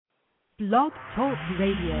Blog Talk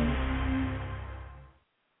Radio.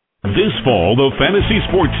 This fall, the Fantasy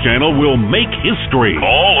Sports Channel will make history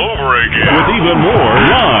all over again with even more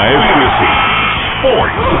live fantasy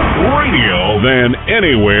sports radio than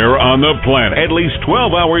anywhere on the planet. At least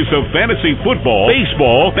 12 hours of fantasy football,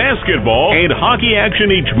 baseball, basketball, and hockey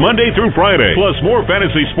action each Monday through Friday. Plus more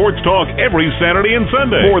fantasy sports talk every Saturday and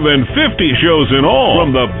Sunday. More than 50 shows in all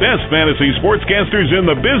from the best fantasy sportscasters in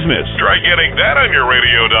the business. Try getting that on your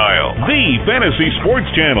radio dial. The Fantasy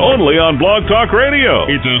Sports Channel, only on Blog Talk Radio.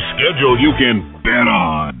 It's a schedule you can bet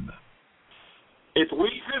on. It's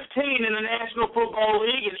Week 15 in the National Football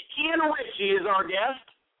League, and Ian Ritchie is our guest.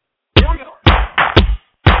 Here we go.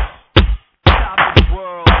 Top of the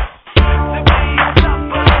world. To be on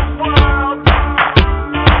top of the world.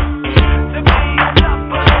 To be on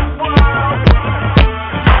top of the world.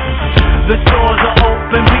 The stores are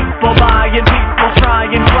open, people buying, people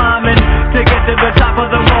trying, climbing to get to the top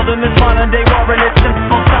of the world in this modern day war, and it's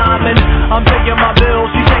simple timing. I'm taking my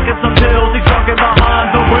bills, she's taking some pills, he's talking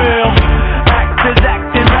behind the wheel.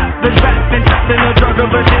 Acting, rapping, trapped in a drug of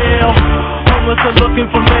a deal. Homeless are looking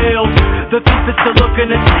for meals. The thieves are looking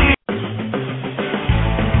to steal.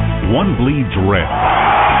 One bleeds red,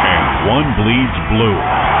 and one bleeds blue.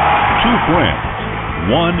 Two friends,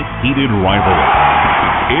 one heated rivalry.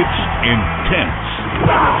 It's intense.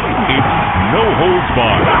 It's no holds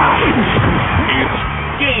barred. It's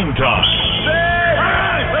game time.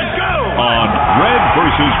 Let's go! On Red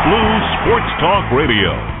vs. Blue Sports Talk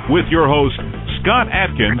Radio with your host Scott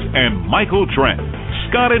Atkins and Michael Trent.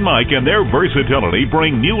 Scott and Mike and their versatility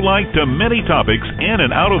bring new light to many topics in and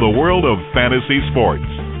out of the world of fantasy sports.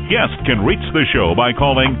 Guests can reach the show by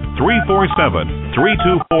calling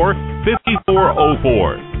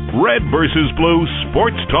 347-324-5404. Red vs. Blue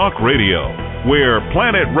Sports Talk Radio, where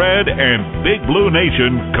Planet Red and Big Blue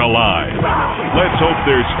Nation collide. Let's hope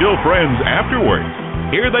they're still friends afterwards.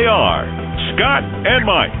 Here they are, Scott and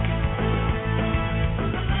Mike.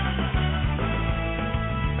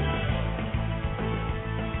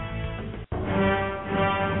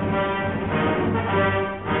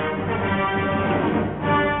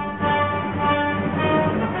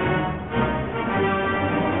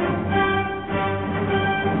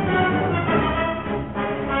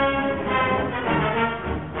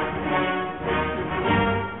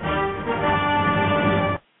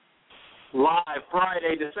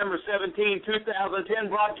 December 17, 2010,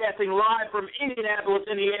 broadcasting live from Indianapolis,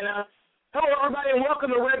 Indiana. Hello, everybody, and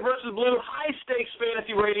welcome to Red vs. Blue High-Stakes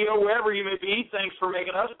Fantasy Radio, wherever you may be. Thanks for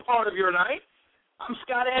making us part of your night. I'm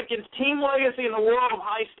Scott Atkins, team legacy in the world of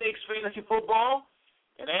high-stakes fantasy football.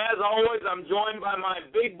 And as always, I'm joined by my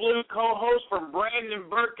Big Blue co-host from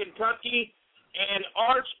Brandenburg, Kentucky, and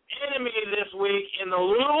arch enemy this week in the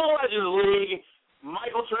Little Legends League,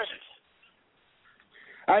 Michael Trent.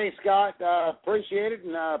 Hey, Scott, appreciate it,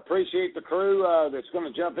 and appreciate the crew that's going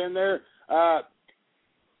to jump in there. I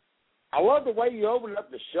love the way you opened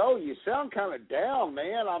up the show. You sound kind of down,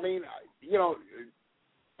 man. I mean, you know,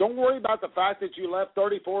 don't worry about the fact that you left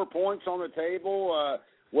 34 points on the table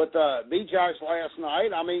with B-Jacks last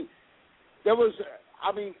night. I mean, I don't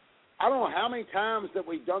know how many times that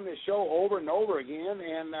we've done this show over and over again,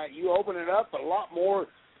 and you open it up a lot more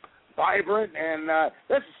vibrant, and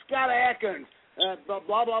this is Scott Atkins. Blah,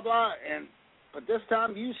 blah, blah, but this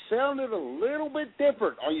time you sounded a little bit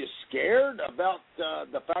different. Are you scared about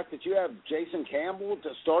the fact that you have Jason Campbell to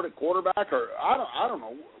start at quarterback, or I don't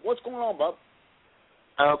know. What's going on, bub?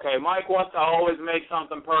 Okay, Mike wants to always make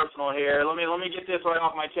something personal here. Let me get this right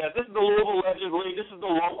off my chest. This is the Louisville Legends League. This is the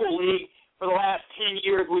local league. For the last 10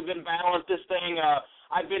 years, we've been battling this thing.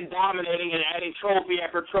 I've been dominating and adding trophy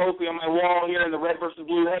after trophy on my wall here in the Red vs.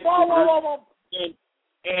 Blue headquarters.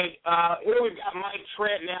 And here we've got Mike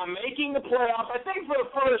Trent now making the playoffs. I think for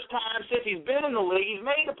the first time since he's been in the league, he's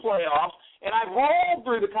made the playoffs. And I've rolled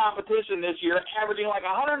through the competition this year, averaging like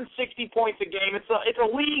 160 points a game. It's a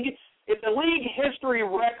league history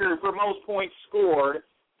record for most points scored.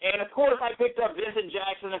 And of course, I picked up Vincent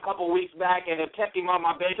Jackson a couple weeks back and have kept him on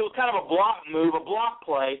my bench. It was kind of a block move, a block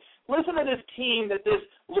play. Listen to this team that this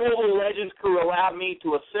Louisville Legends crew allowed me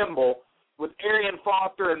to assemble, with Arian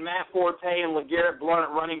Foster and Matt Forte and LeGarrette Blunt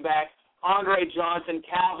at running back, Andre Johnson,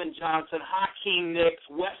 Calvin Johnson, Hakeem Nicks,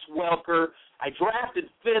 Wes Welker. I drafted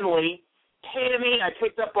Finley. Tammy, I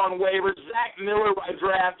picked up on waivers. Zach Miller, I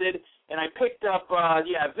drafted. And I picked up,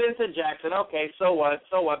 Vincent Jackson. Okay, so what?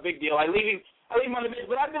 Big deal. I leave him on the bench,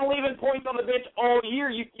 but I've been leaving points on the bench all year.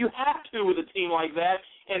 You have to with a team like that.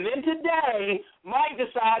 And then today, Mike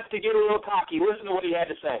decides to get a little cocky. Listen to what he had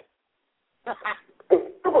to say.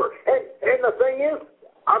 Super. And the thing is,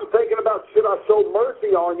 I'm thinking about, should I show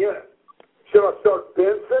mercy on you? Should I start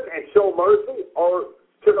Vincent and show no mercy, or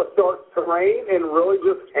should I start terrain and really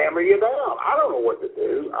just hammer you down? I don't know what to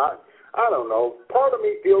do. I don't know. Part of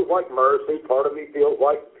me feels like mercy. Part of me feels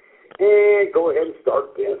like, go ahead and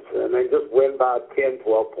start Benson and just win by 10,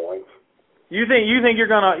 12 points. You think you're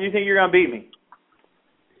gonna beat me?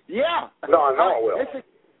 Yeah. No, I know I will.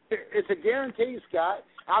 It's a guarantee, Scott.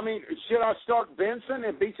 I mean, should I start Benson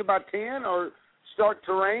and beat you by 10, or start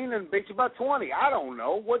terrain and beat you by 20? I don't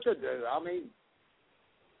know what to do. I mean,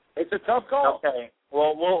 it's a tough call. Okay.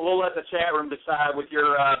 Well, we'll let the chat room decide with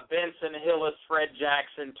your Benson, Hillis, Fred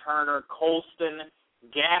Jackson, Turner, Colston,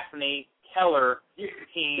 Gaffney, Keller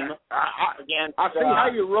team. Against, I see how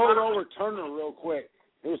you rolled over Turner real quick.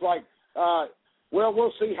 It was like, well,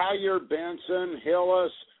 we'll see how your Benson,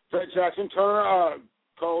 Hillis, Fred Jackson, Turner,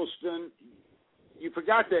 Colston. You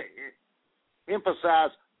forgot to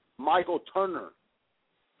emphasize Michael Turner.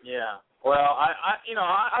 Yeah. Well,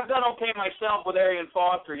 I've done okay myself with Arian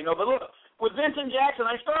Foster, but look, with Vincent Jackson,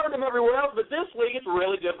 I started him everywhere else, but this league it's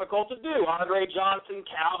really difficult to do. Andre Johnson,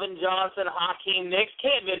 Calvin Johnson, Hakeem Nicks,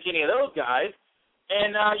 can't bench any of those guys.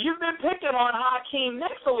 And you've been picking on Hakeem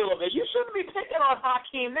Nicks a little bit. You shouldn't be picking on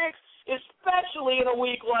Hakeem Nicks, especially in a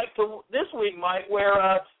week like this week, Mike, where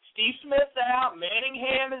Steve Smith's out,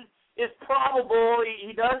 Manningham is probable.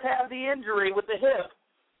 He does have the injury with the hip.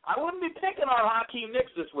 I wouldn't be picking on Hakeem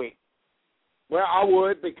Nicks this week. Well, I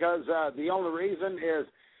would, because the only reason is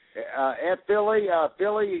at Philly,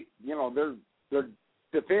 their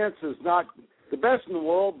defense is not the best in the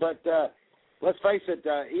world, but let's face it,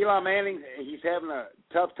 Eli Manning, he's having a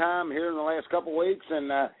tough time here in the last couple of weeks,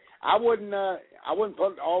 and I wouldn't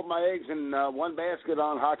put all my eggs in one basket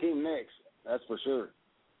on Hakeem Nicks. That's for sure.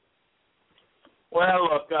 Well,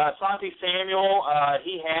 look, Santi Samuel,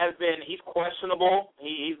 he's questionable.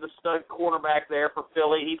 He's the stud cornerback there for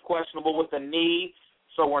Philly. He's questionable with the knee,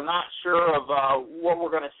 so we're not sure of what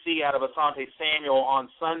we're going to see out of Asante Samuel on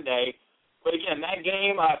Sunday. But again, that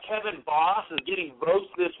game, Kevin Boss is getting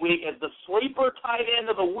votes this week as the sleeper tight end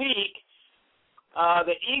of the week.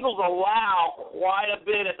 The Eagles allow quite a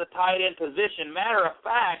bit at the tight end position. Matter of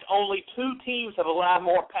fact, only 2 teams have allowed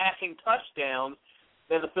more passing touchdowns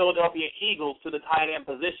than the Philadelphia Eagles to the tight end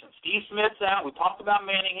position. Steve Smith's out. We talked about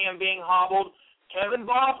Manningham being hobbled. Kevin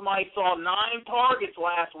Boss, Mike, saw 9 targets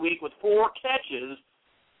last week with 4 catches.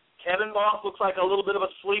 Kevin Boss looks like a little bit of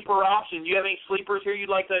a sleeper option. Do you have any sleepers here you'd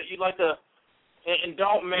like to and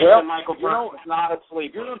don't mention Michael Burns. It's not a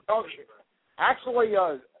sleeper. Actually,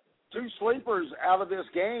 2 sleepers out of this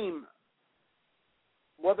game,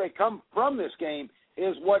 what they come from this game,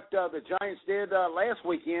 is what the Giants did last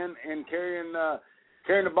weekend in carrying the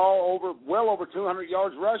ball well over 200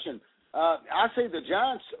 yards rushing. I see the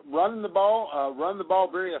Giants run the ball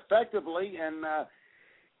very effectively, and I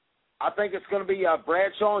think it's going to be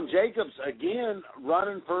Bradshaw and Jacobs again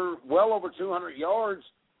running for well over 200 yards,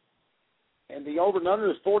 and the over and under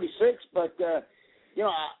is 46. But I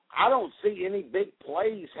don't see any big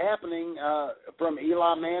plays happening from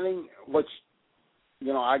Eli Manning, which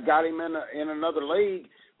I got him in another league.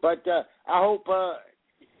 But I hope.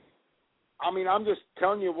 I'm just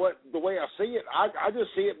telling you the way I see it. I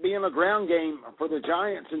just see it being a ground game for the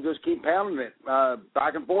Giants and just keep pounding it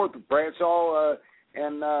back and forth with Bradshaw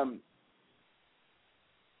and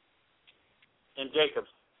Jacobs.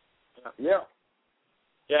 Yeah.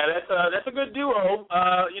 Yeah, that's a good duo.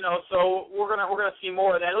 So we're gonna see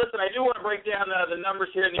more of that. Listen, I do want to break down the numbers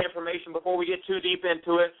here and the information before we get too deep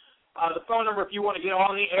into it. The phone number, if you want to get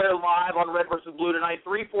on the air live on Red vs. Blue tonight,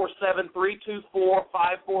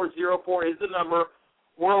 347-324-5404 is the number.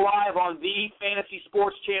 We're live on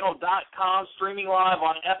thefantasysportschannel.com, streaming live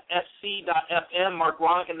on fsc.fm. Mark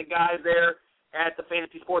Ronick and the guys there at the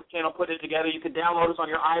Fantasy Sports Channel put it together. You can download us on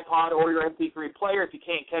your iPod or your MP3 player if you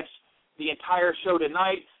can't catch the entire show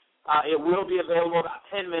tonight. It will be available about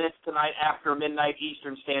 10 minutes tonight after midnight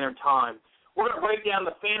Eastern Standard Time. We're going to break down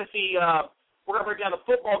the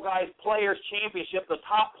Football Guys Players Championship, the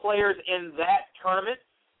top players in that tournament.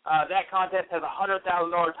 That contest has a $100,000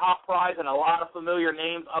 top prize and a lot of familiar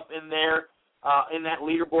names up in there in that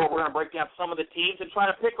leaderboard. We're going to break down some of the teams and try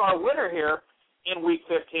to pick our winner here in Week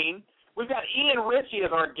 15. We've got Ian Ritchie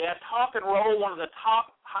as our guest. Hawk and Roll, one of the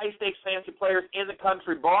top high-stakes fantasy players in the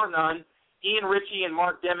country, bar none. Ian Ritchie and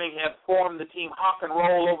Mark Deming have formed the team Hawk and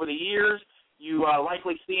Roll over the years. You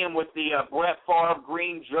likely see him with the Brett Favre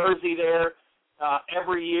green jersey there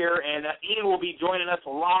every year. And Ian will be joining us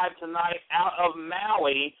live tonight out of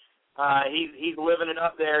Maui. He's living it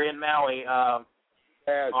up there in Maui on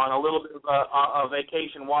a little bit of a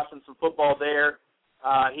vacation, watching some football there.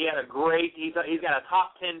 He's got a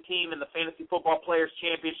top 10 team in the Fantasy Football Players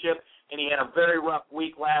Championship, and he had a very rough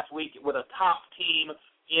week last week with a top team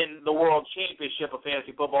in the World Championship of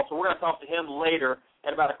Fantasy Football. So we're going to talk to him later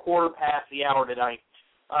at about 1/4 past the hour tonight.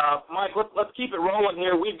 Mike, let's keep it rolling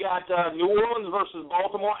here. We've got New Orleans versus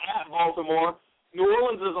Baltimore at Baltimore. New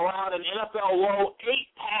Orleans has allowed an NFL low 8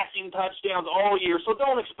 passing touchdowns all year, so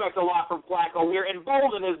don't expect a lot from Flacco here. And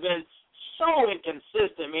Bolden has been so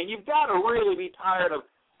inconsistent, man. You've got to really be tired of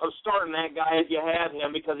starting that guy if you have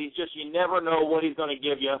him, because you never know what he's going to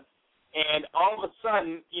give you. And all of a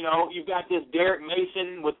sudden, you've got this Derek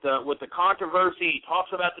Mason with the controversy. He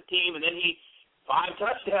talks about the team, and then 5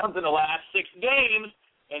 touchdowns in the last 6 games,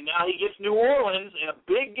 and now he gets New Orleans in a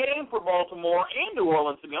big game for Baltimore and New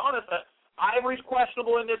Orleans, to be honest. Ivory's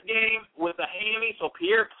questionable in this game with the hammy, so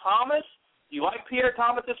Pierre Thomas. Do you like Pierre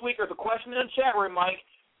Thomas this week? There's a question in the chat room, Mike.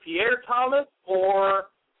 Pierre Thomas or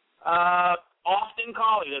Austin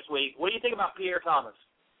Collie this week? What do you think about Pierre Thomas?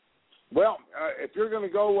 Well, if you're going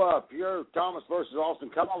to go Pierre Thomas versus Austin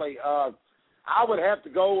Collie, I would have to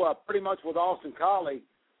go pretty much with Austin Collie.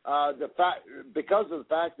 Because of the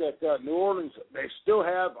fact that New Orleans, they still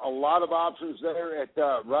have a lot of options there at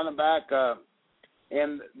running back,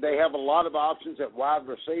 and they have a lot of options at wide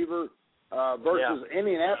receiver versus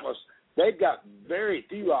Indianapolis. They've got very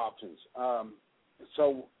few options.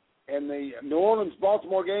 So in the New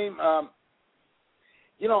Orleans-Baltimore game,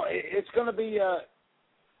 it's going to be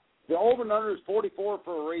the over and under is 44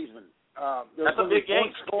 for a reason. That's a big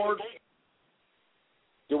game. Scored.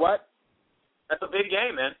 Do what? That's a big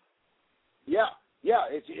game, man. Yeah,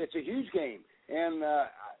 it's a huge game, and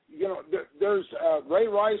there's Ray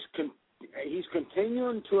Rice. He's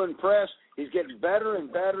continuing to impress. He's getting better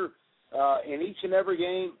and better in each and every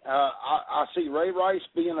game. I see Ray Rice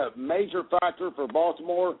being a major factor for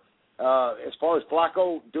Baltimore as far as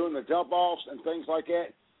Flacco doing the jump offs and things like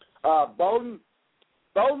that. Bowden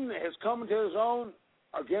has come into his own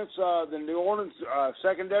against the New Orleans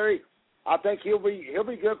secondary. I think he'll be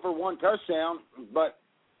good for 1 touchdown, but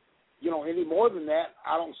any more than that,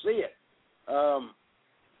 I don't see it.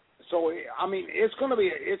 So I mean, it's going to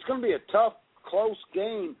be a tough, close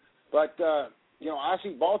game, but I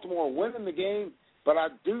see Baltimore winning the game, but I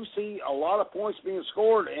do see a lot of points being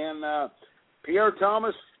scored, and Pierre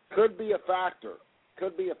Thomas could be a factor.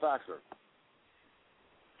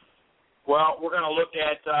 Well, we're going to look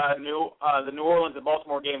at the New Orleans and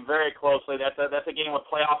Baltimore game very closely. That's a game with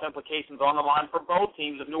playoff implications on the line for both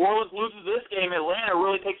teams. If New Orleans loses this game, Atlanta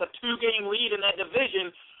really takes a 2-game lead in that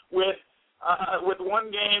division with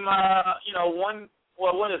one game.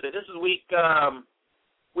 What is it? This is week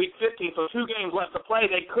 15, so 2 games left to play.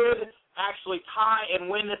 They could actually tie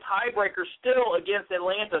and win the tiebreaker still against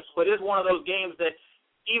Atlanta. So it is one of those games that,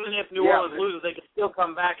 even if New Orleans loses, they can still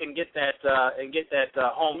come back and get that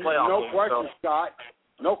home playoff game. No question, Scott.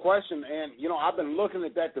 No question. And I've been looking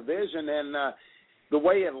at that division, and the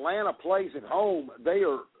way Atlanta plays at home,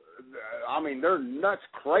 they're nuts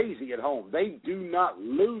crazy at home. They do not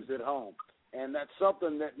lose at home, and that's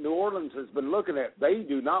something that New Orleans has been looking at. They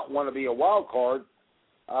do not want to be a wild card,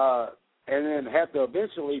 and then have to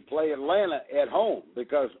eventually play Atlanta at home,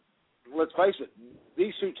 because let's face it,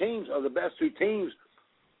 these 2 teams are the best 2 teams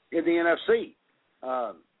in the NFC.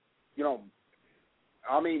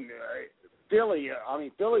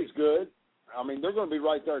 Philly's good. They're going to be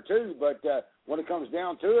right there too, but when it comes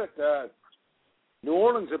down to it, New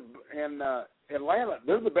Orleans and Atlanta,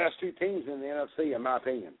 they're the best 2 teams in the NFC, in my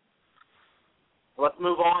opinion. Let's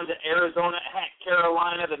move on to Arizona at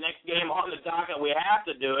Carolina, the next game on the docket. We have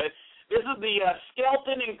to do it. This is the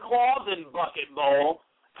Skelton and Clausen Bucket Bowl.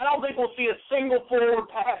 I don't think we'll see a single forward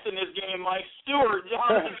pass in this game, Mike.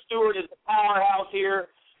 Jonathan Stewart is the powerhouse here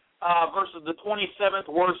versus the 27th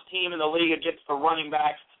worst team in the league against the running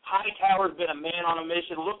backs. Hightower's been a man on a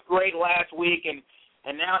mission, looked great last week, and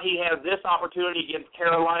now he has this opportunity against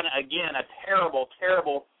Carolina. Again, a terrible,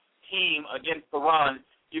 terrible team against the run.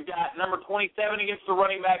 You've got number 27 against the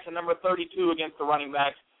running backs and number 32 against the running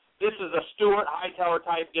backs. This is a Stewart-Hightower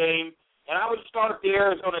type game. And I would start the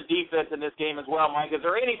Arizona defense in this game as well, Mike. Is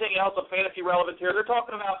there anything else of fantasy relevance here? They're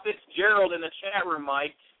talking about Fitzgerald in the chat room,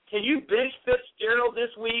 Mike. Can you bench Fitzgerald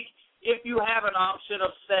this week if you have an option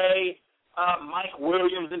of, say, Mike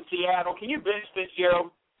Williams in Seattle? Can you bench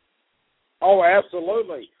Fitzgerald? Oh,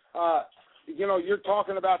 absolutely. You're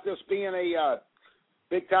talking about this being a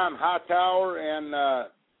big-time Hightower and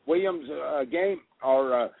Williams game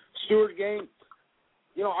or Stewart game.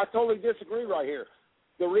 I totally disagree right here.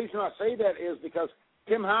 The reason I say that is because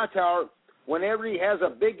Tim Hightower, whenever he has a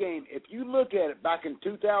big game, if you look at it back in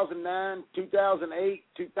 2009, 2008,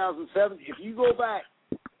 2007, if you go back,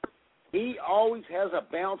 he always has a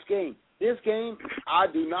bounce game. This game, I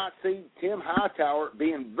do not see Tim Hightower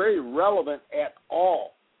being very relevant at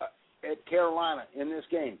all. at Carolina in this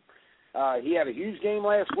game. He had a huge game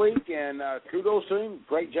last week, and kudos to him.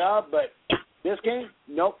 Great job. But this game,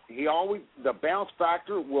 nope. The bounce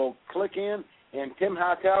factor will click in, and Tim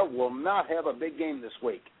Hightower will not have a big game this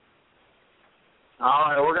week.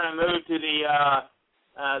 All right, we're going to move to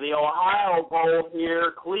the Ohio Bowl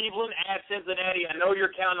here. Cleveland at Cincinnati. I know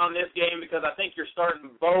you're counting on this game because I think you're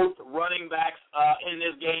starting both running backs in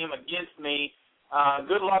this game against me.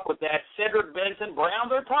 Good luck with that. Cedric Benson.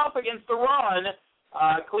 Browns are tough against the run.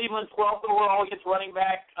 Cleveland 12th overall against running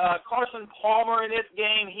back. Carson Palmer in this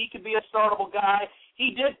game. He could be a startable guy.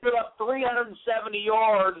 He did put up 370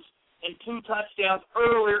 yards and 2 touchdowns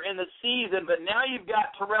earlier in the season, but now you've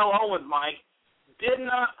got Terrell Owens, Mike. Did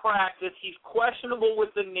not practice. He's questionable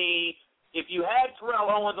with the knee. If you had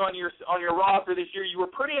Terrell Owens on your roster this year, you were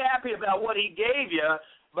pretty happy about what he gave you,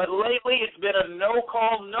 but lately it's been a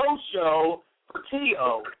no-call, no-show for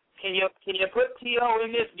T.O. Can you put T.O.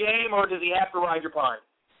 in this game, or does he have to ride your pine?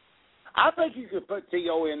 I think you could put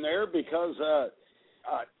T.O. in there because,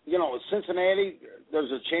 Cincinnati,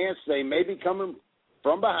 there's a chance they may be coming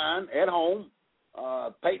from behind at home.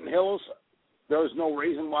 Peyton Hillis, there's no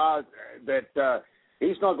reason why that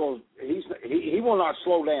he will not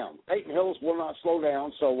slow down. Peyton Hillis will not slow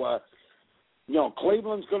down. So,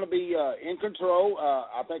 Cleveland's going to be in control.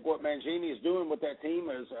 I think what Mangini is doing with that team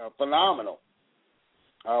is phenomenal.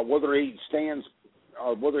 Whether he stands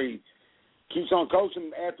or whether he keeps on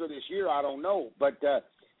coaching after this year, I don't know. But,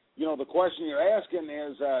 the question you're asking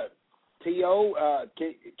is, T.O.,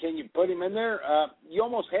 can you put him in there? You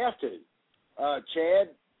almost have to.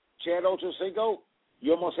 Chad Ochocinco,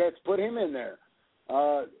 you almost have to put him in there.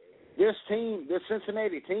 This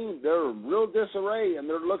Cincinnati team, they're in real disarray, and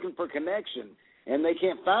they're looking for connection, and they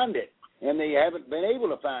can't find it, and they haven't been able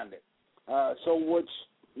to find it.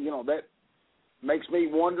 That makes me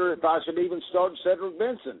wonder if I should even start Cedric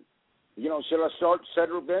Benson. Should I start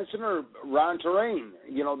Cedric Benson or Ryan Terrain?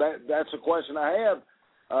 That's a question I have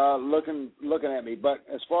looking at me. But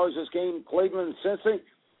as far as this game, Cleveland and Cincy,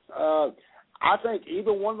 I think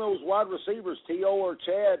either one of those wide receivers, T.O. or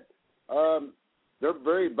Chad, they're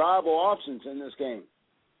very viable options in this game,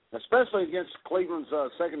 especially against Cleveland's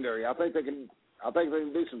secondary. I think they can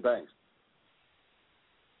do some things.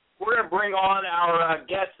 We're going to bring on our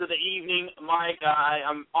guest of the evening, Mike.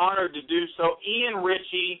 I'm honored to do so. Ian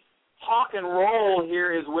Ritchie, Hawk and Roll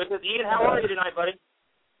here is with us. Ian, how are you tonight, buddy?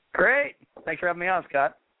 Great. Thanks for having me on,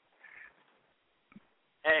 Scott.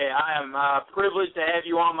 Hey, I am privileged to have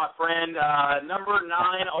you on, my friend. Number 9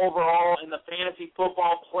 overall in the Fantasy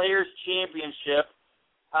Football Players Championship.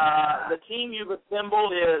 The team you've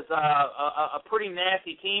assembled is a pretty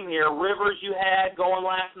nasty team here. Rivers you had going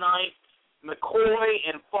last night. McCoy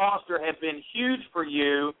and Foster have been huge for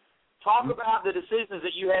you. Talk about the decisions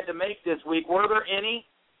that you had to make this week. Were there any?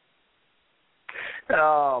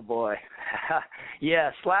 Oh, boy.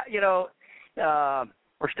 Yes. We're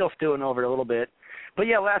still stewing over it a little bit. But,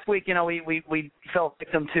 yeah, last week, we fell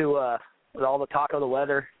victim to with all the talk of the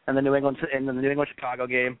weather and the New England Chicago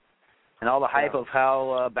game and all the hype of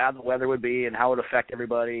how bad the weather would be and how it would affect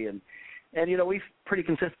everybody. And we've pretty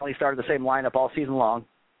consistently started the same lineup all season long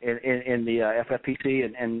in the FFPC.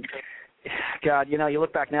 And God, you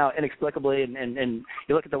look back now inexplicably and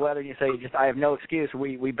you look at the weather and you say, I have no excuse.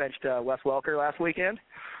 We benched Wes Welker last weekend,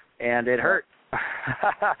 and it hurt.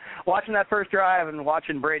 Watching that first drive and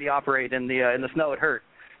watching Brady operate in the snow, it hurt.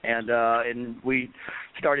 And we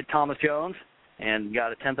started Thomas Jones and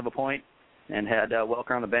got a 10th of a point and had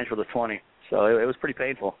Welker on the bench with a 20. So it was pretty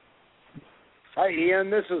painful. Hey, Ian,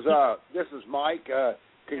 this is Mike.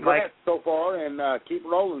 Congrats so far, and keep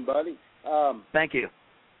rolling, buddy. Thank you.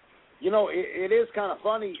 It is kind of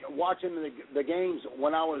funny watching the games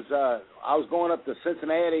when I was going up to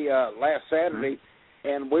Cincinnati last Saturday. Mm-hmm.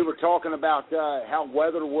 And we were talking about how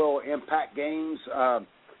weather will impact games.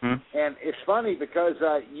 And it's funny because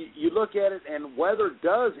you look at it and weather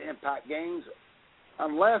does impact games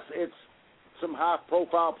unless it's some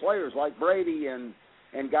high-profile players like Brady and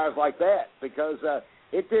guys like that, because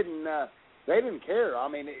they didn't care. I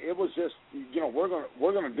mean, it was just, we're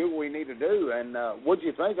going to do what we need to do. And what do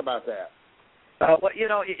you think about that? Well,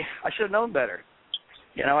 I should have known better.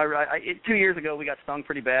 2 years ago we got stung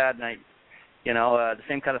pretty bad, and the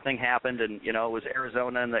same kind of thing happened, and, it was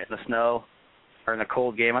Arizona in the snow or in a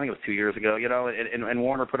cold game. I think it was 2 years ago, and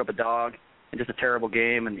Warner put up a dog in just a terrible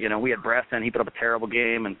game, and, we had Breston. He put up a terrible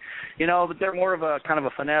game, and, but they're more of a kind of a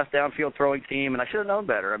finesse downfield throwing team, and I should have known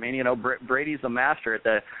better. I mean, Brady's the master at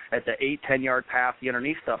the 8-10 yard pass, the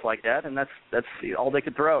underneath stuff like that, and that's all they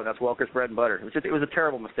could throw. That's Welker's bread and butter. It was a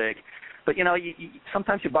terrible mistake. But,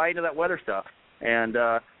 sometimes you buy into that weather stuff, and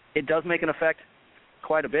it does make an effect.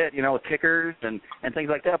 quite a bit, with kickers and things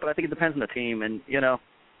like that. But I think it depends on the team, and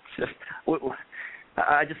just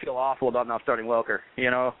I just feel awful about not starting Welker.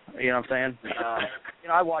 You know what I'm saying?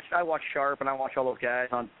 I watch Sharp and I watch all those guys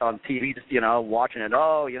on TV, just watching it.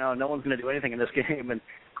 Oh, no one's going to do anything in this game, and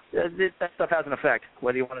that stuff has an effect,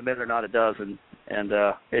 whether you want to admit it or not. It does, and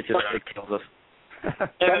it kills us.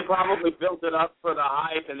 And they probably built it up for the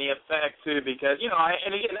hype and the effect, too, because,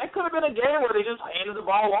 and again, that could have been a game where they just handed the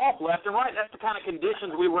ball off left and right. That's the kind of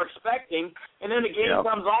conditions we were expecting. And then the game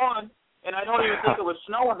comes on, and I don't even think it was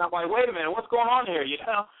snowing. I'm like, wait a minute, what's going on here,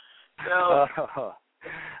 So,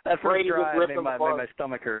 that first drive made my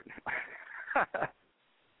stomach hurt.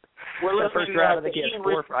 That first drive, I think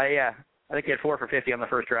he had 4 for 50 on the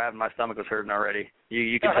first drive, and my stomach was hurting already.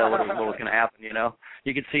 You could tell what was going to happen,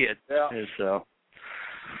 You could see it. Yeah. So,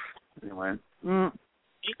 anyway.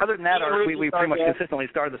 Other than that, we pretty much consistently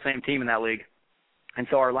started the same team in that league. And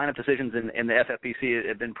so our lineup decisions in the FFPC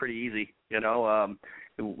have been pretty easy,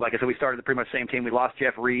 Like I said, we started pretty much the same team. We lost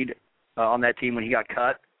Jeff Reed on that team when he got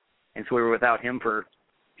cut, and so we were without him for,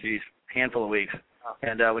 a handful of weeks.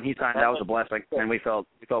 And when he signed, that was a blessing, and we felt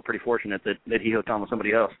pretty fortunate that he hooked on with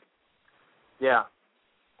somebody else. Yeah.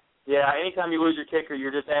 Yeah, anytime you lose your kicker,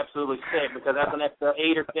 you're just absolutely sick because that's an extra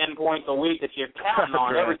 8 or 10 points a week that you're counting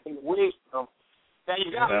on every single week. So, now,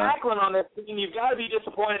 you've got Macklin on this team. You've got to be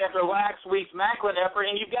disappointed after last week's Macklin effort,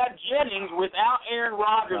 and you've got Jennings without Aaron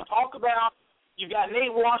Rodgers. Talk about you've got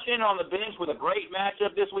Nate Washington on the bench with a great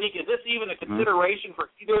matchup this week. Is this even a consideration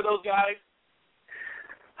for either of those guys?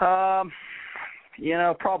 Probably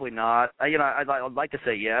not. I'd like to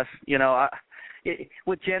say yes.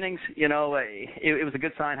 With Jennings, it was a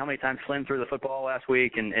good sign how many times Flynn threw the football last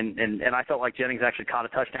week, and I felt like Jennings actually caught a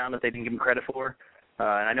touchdown that they didn't give him credit for.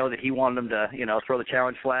 And I know that he wanted them to, throw the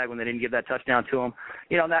challenge flag when they didn't give that touchdown to him.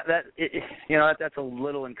 That's a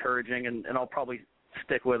little encouraging, and I'll probably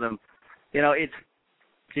stick with him. The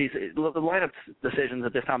lineup decisions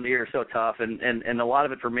at this time of the year are so tough, and a lot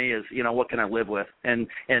of it for me is, what can I live with? And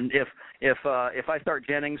if I start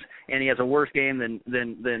Jennings and he has a worse game than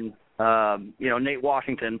Nate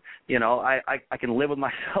Washington, I can live with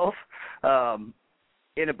myself.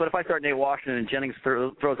 But if I start Nate Washington and Jennings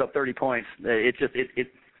throws up 30 points,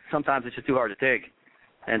 sometimes it's just too hard to take.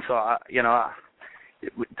 And so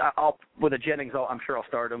I'll with a Jennings, I'm sure I'll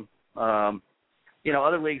start him.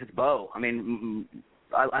 Other leagues it's Bo. I mean,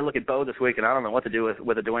 I look at Bo this week and I don't know what to do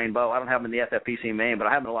with a Dwayne Bowe. I don't have him in the FFPC main, but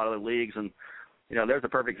I have him in a lot of other leagues. And there's a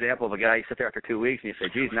perfect example of a guy you sit there after 2 weeks and you say,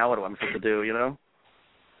 "Geez, now what am I supposed to do?"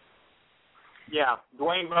 Yeah,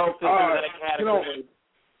 Dwayne Bowe fits into that category.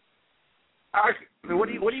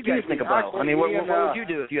 What do you guys think about? I mean, what would you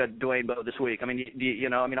do if you had Dwayne Bowe this week? I mean,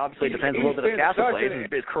 obviously it depends a little bit if Castle plays.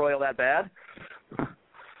 Is Croyle that bad?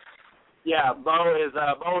 Yeah, Bowe is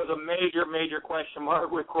a major question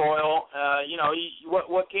mark with Croyle.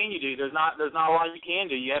 What can you do? There's not a lot you can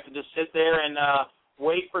do. You have to just sit there and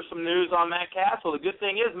wait for some news on Matt Castle. The good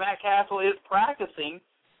thing is Matt Castle is practicing,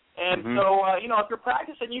 and so if you're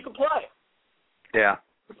practicing, you can play. Yeah.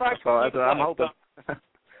 I'm hoping.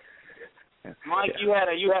 Mike, you had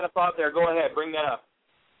a thought there. Go ahead, bring that up.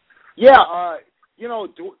 Yeah,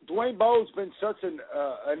 Dwayne Bowe's been such an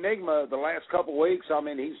enigma the last couple of weeks. I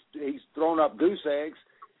mean, he's thrown up goose eggs,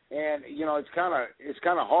 and it's kind of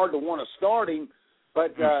hard to want to start him.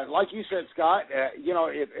 But like you said, Scott,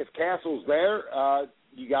 if Castle's there,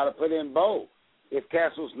 you got to put in Bowe. If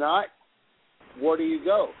Castle's not, where do you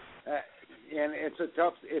go? And it's a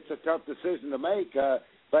tough decision to make.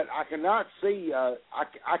 But I cannot see I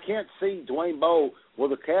can't see Dwayne Bowe,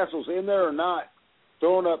 whether Castle's in there or not,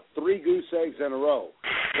 throwing up 3 goose eggs in a row.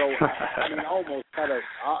 So I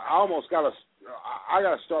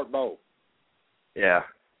got to start Bowe. Yeah.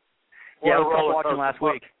 Yeah, it was tough watching last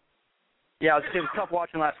week. Yeah, it was tough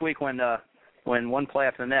watching last week when one play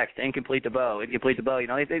after the next, incomplete to Bowe. He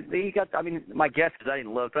got. I mean, my guess is I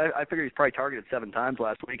didn't look, but I figured he's probably targeted 7 times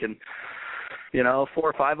last week, and 4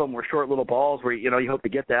 or 5 of them were short little balls where you hope to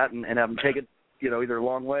get that and have them take it either a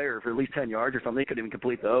long way or for at least 10 yards or something. He couldn't even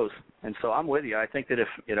complete those. And so I'm with you. I think that if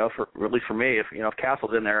at least for me, if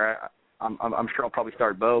Castle's in there, I'm sure I'll probably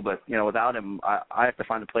start Bowe, but without him, I have to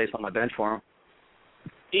find a place on my bench for him.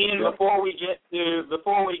 Ian, before we get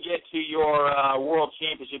to your World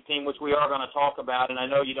Championship team, which we are going to talk about, and I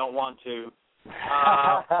know you don't want to.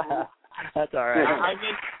 That's all right.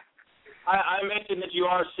 I mentioned that you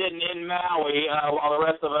are sitting in Maui while the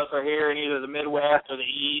rest of us are here in either the Midwest or the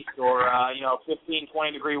East or 15,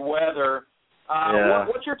 20-degree weather.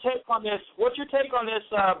 What's your take on this? What's your take on this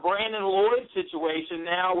Brandon Lloyd situation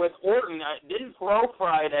now with Orton? Didn't throw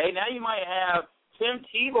Friday. Now you might have Tim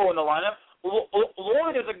Tebow in the lineup.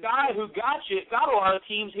 Lloyd is a guy who got a lot of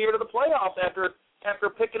teams here to the playoffs after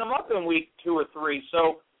picking them up in week 2 or 3.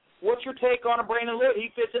 So what's your take on a Brandon Lloyd? He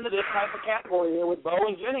fits into this type of category here with Bo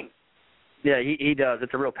and Jennings. Yeah, he does.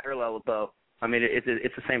 It's a real parallel with Bo. I mean, it's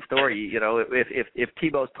the same story. You know, if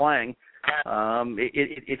Tebow's playing,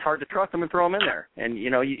 it's hard to trust him and throw him in there. And you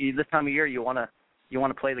know, this time of year, you want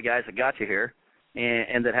to play the guys that got you here,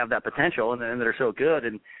 and that have that potential, and that are so good.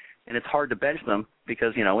 And it's hard to bench them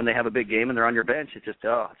because you know when they have a big game and they're on your bench, it's just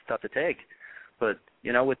it's tough to take. But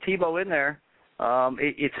you know, with Tebow in there,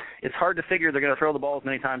 it's hard to figure they're going to throw the ball as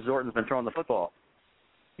many times as Orton's been throwing the football.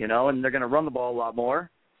 You know, and they're going to run the ball a lot more,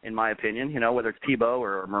 in my opinion, you know, whether it's Tebow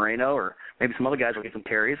or Moreno or maybe some other guys will get some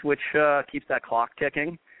carries, which keeps that clock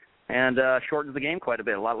ticking and shortens the game quite a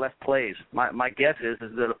bit, a lot less plays. My guess is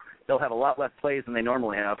that they'll have a lot less plays than they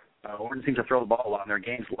normally have. Orton seems to throw the ball a lot, and their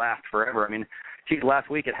games last forever. I mean, geez, last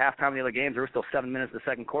week at halftime of the other games, there were still 7 minutes in the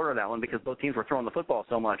second quarter of that one because both teams were throwing the football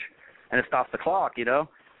so much, and it stops the clock, you know.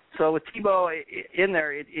 So with Tebow in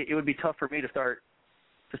there, it would be tough for me to start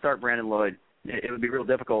Brandon Lloyd. It would be real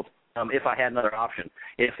difficult. If I had another option,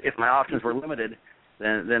 if my options were limited,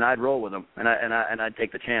 then I'd roll with him and I'd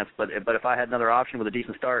take the chance. But if I had another option with a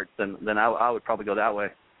decent start, then I would probably go that way.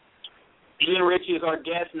 Ian Ritchie is our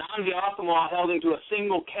guest. Namdi Asamoah held him to a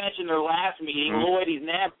single catch in their last meeting. Mm-hmm. Lloyd, he's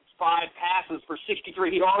nabbed 5 passes for 63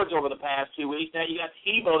 yards over the past 2 weeks. Now you got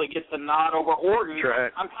Tebow that gets the nod over Orton. Right.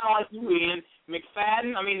 I'm kind of like you, Ian.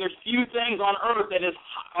 McFadden, I mean, there's few things on earth that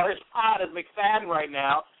are as hot as McFadden right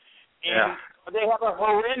now. And they have a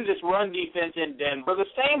horrendous run defense in Denver. The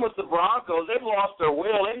same with the Broncos. They've lost their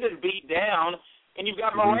will. They've been beat down. And you've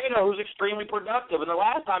got Moreno, who's extremely productive. And the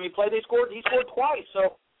last time he played, he scored twice.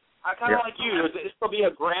 So I kind of like you. This will be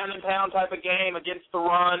a ground and pound type of game against the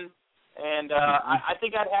run. And I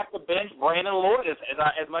think I'd have to bench Brandon Lloyd.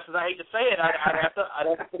 As much as I hate to say it, I'd have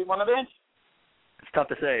to put him on the bench. It's tough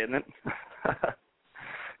to say, isn't it?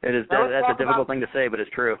 It is. That's a difficult thing to say, but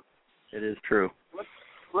it's true. It is true.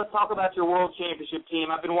 Let's talk about your World Championship team.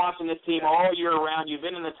 I've been watching this team all year round. You've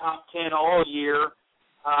been in the top 10 all year.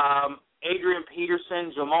 Adrian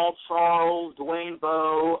Peterson, Jamal Charles, Dwayne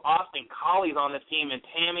Bowe, Austin Colley's on this team, and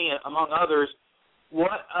Tammy, among others.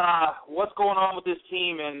 What's going on with this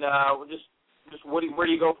team, and just where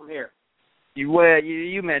do you go from here?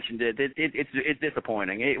 You mentioned it. It's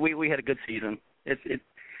disappointing. We had a good season.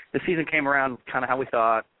 The season came around kind of how we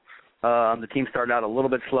thought. The team started out a little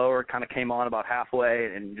bit slower, kind of came on about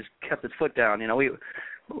halfway, and just kept its foot down. You know,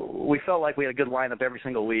 we felt like we had a good lineup every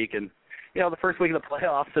single week, and you know, the first week of the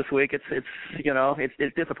playoffs this week,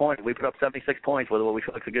 it's disappointing. We put up 76 points with what we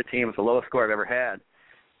feel like a good team. It's the lowest score I've ever had,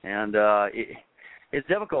 and it's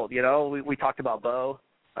difficult. You know, we talked about Bo,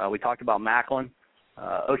 we talked about Macklin.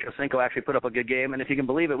 Ocho Cinco actually put up a good game, and if you can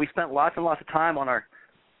believe it, we spent lots and lots of time on our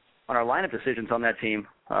lineup decisions on that team.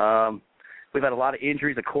 We've had a lot of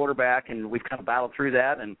injuries at quarterback, and we've kind of battled through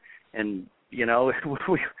that. And you know,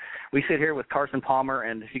 we sit here with Carson Palmer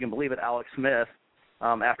and, if you can believe it, Alex Smith,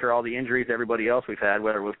 after all the injuries everybody else we've had,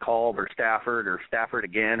 whether it was Kolb or Stafford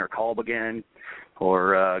again or Kolb again,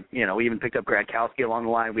 or, you know, we even picked up Gradkowski along the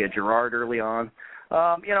line. We had Gerard early on.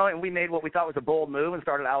 You know, and we made what we thought was a bold move and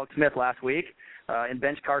started Alex Smith last week. And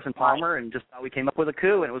benched Carson Palmer, and just thought we came up with a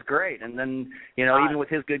coup, and it was great. And then, you know, even with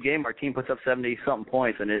his good game, our team puts up 70-something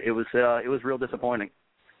points, and it was real disappointing.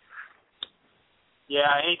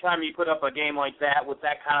 Yeah, anytime you put up a game like that with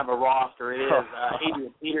that kind of a roster, it is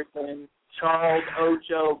Adrian Peterson, Charles,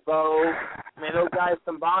 Ocho, Bo. I mean, those guys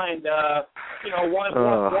combined, you know, one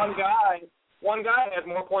guy has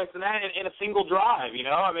more points than that in a single drive. You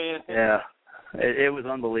know, I mean, it was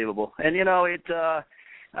unbelievable. And you know,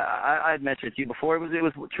 I had mentioned it to you before. It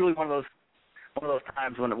was truly one of those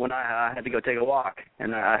times when I had to go take a walk,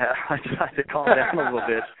 and I had to calm down a little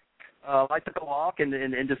bit. I took a walk and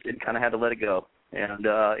just kind of had to let it go, and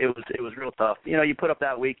it was real tough. You know, you put up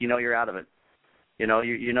that week, you know you're out of it. You know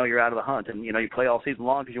you're out of the hunt, and you know you play all season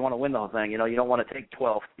long because you want to win the whole thing. You know, you don't want to take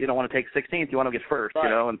 12th, you don't want to take 16th, you want to get first. Right. You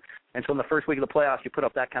know, and so in the first week of the playoffs, you put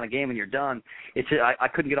up that kind of game and you're done. It's just, I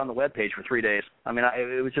couldn't get on the webpage for 3 days. I mean,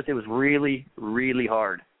 it was really, really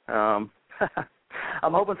hard. I'm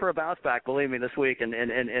hoping for a bounce back, believe me, this week.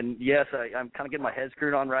 And yes, I'm kind of getting my head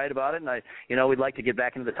screwed on right about it. And we'd like to get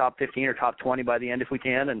back into the top 15 or top 20 by the end if we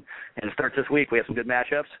can. And it starts this week. We have some good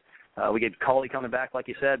matchups. We get Colley coming back, like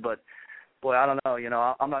you said, but boy, I don't know. You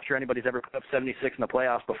know, I'm not sure anybody's ever put up 76 in the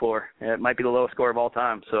playoffs before. It might be the lowest score of all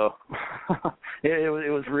time. So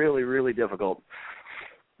it was really, really difficult.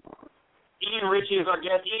 Ian Ritchie is our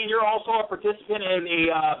guest. Ian, you're also a participant in the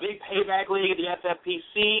Big Payback League at the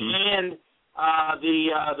FFPC and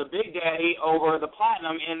the big day over the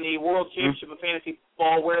Platinum in the World Championship of Fantasy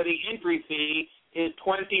Football, where the entry fee is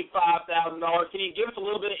 $25,000. Can you give us a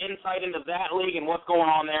little bit of insight into that league and what's going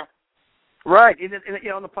on there? Right. In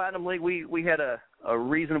the Platinum League, we had a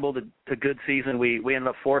reasonable to good season. We ended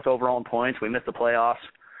up 4th overall in points. We missed the playoffs.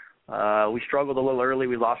 We struggled a little early.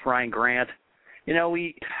 We lost Ryan Grant.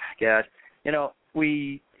 We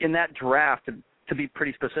in that draft, to be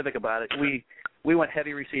pretty specific about it, we went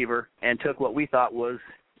heavy receiver and took what we thought was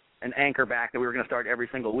an anchor back that we were going to start every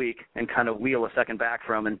single week and kind of wheel a second back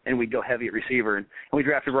from, and we'd go heavy at receiver. And we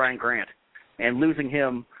drafted Ryan Grant. And losing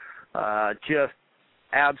him just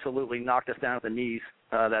absolutely knocked us down at the knees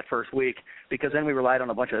that first week, because then we relied on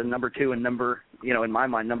a bunch of number 2 and in my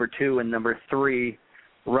mind, number 2 and number 3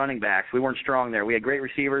 running backs. We weren't strong there. We had great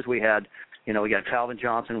receivers. We got Calvin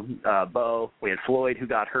Johnson, Bo. We had Floyd, who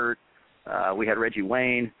got hurt. We had Reggie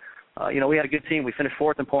Wayne. We had a good team. We finished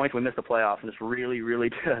 4th in points. We missed the playoffs, and it's really, really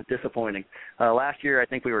disappointing. Last year, I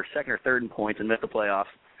think we were 2nd or 3rd in points and missed the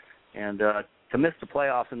playoffs. And to miss the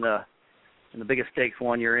playoffs in the biggest stakes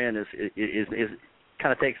one year in is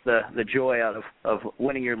kind of takes the joy out of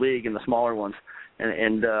winning your league in the smaller ones,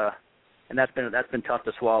 and that's been tough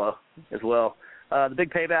to swallow as well. The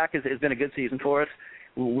big payback has been a good season for us.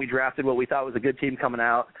 We drafted what we thought was a good team coming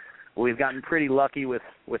out. We've gotten pretty lucky with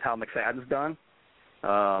how McFadden's done.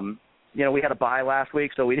 We had a bye last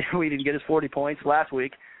week, so we didn't get his 40 points last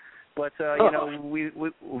week. But we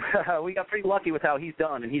got pretty lucky with how he's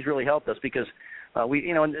done, and he's really helped us because and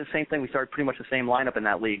the same thing. We started pretty much the same lineup in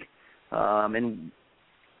that league, and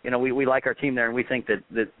we like our team there, and we think that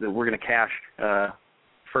we're going to cash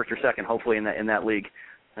first or second, hopefully, in that league.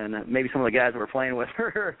 And maybe some of the guys that we're playing with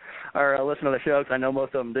are listening to the show, because I know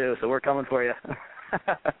most of them do. So we're coming for you.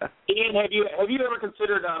 Ian, have you ever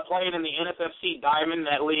considered playing in the NFFC Diamond,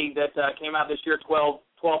 that league that came out this year,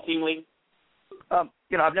 12-team league?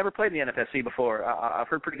 I've never played in the NFFC before. I've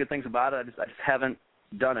heard pretty good things about it. I just haven't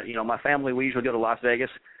done it. My family, we usually go to Las Vegas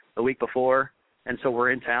the week before, and so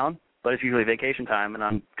we're in town. But it's usually vacation time, and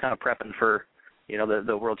I'm kind of prepping for,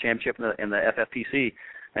 the World Championship and the FFPC.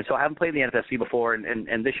 And so I haven't played in the NFFC before,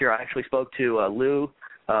 and this year I actually spoke to Lou,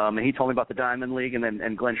 and he told me about the Diamond League,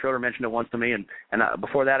 and Glenn Schroeder mentioned it once to me, and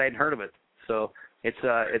before that I hadn't heard of it. So it's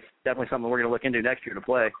definitely something we're going to look into next year to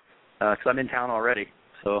play, because I'm in town already.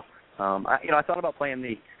 So I thought about playing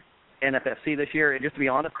the NFFC this year, and just to be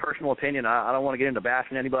honest, personal opinion, I don't want to get into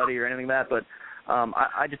bashing anybody or anything like that, but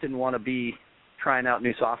I just didn't want to be trying out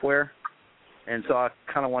new software. And so I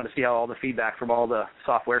kind of wanted to see how all the feedback from all the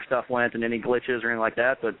software stuff went, and any glitches or anything like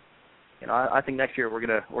that. But I think next year we're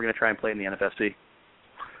gonna try and play in the NFFC.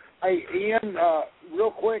 Hey, Ian,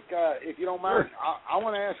 real quick, if you don't mind, sure. I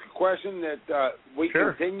want to ask a question that we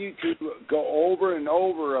Sure. continue to go over and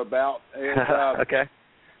over about. Is, okay.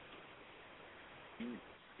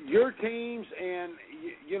 Your teams, and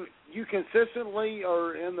you consistently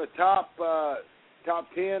are in the top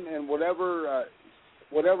 10 in whatever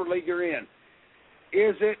league you're in.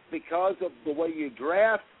 Is it because of the way you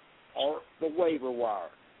draft or the waiver wire?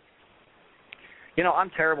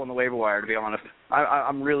 I'm terrible in the waiver wire, to be honest.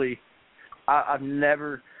 I'm really I've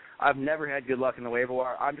never had good luck in the waiver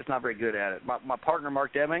wire. I'm just not very good at it. My partner,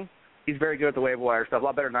 Mark Deming, he's very good at the waiver wire stuff, a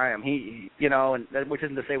lot better than I am. And which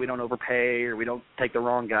isn't to say we don't overpay or we don't take the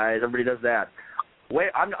wrong guys. Everybody does that.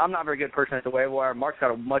 I'm not a very good person at the waiver wire. Mark's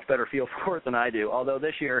got a much better feel for it than I do. Although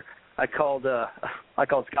this year I called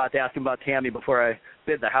Scott to ask him about Tammy before I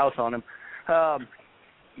bid the house on him.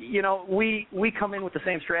 We come in with the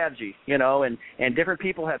same strategy, and different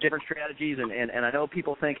people have different strategies, and I know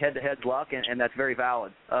people think head-to-head's luck, and that's very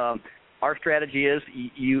valid. Our strategy is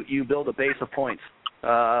you build a base of points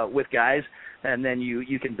with guys, and then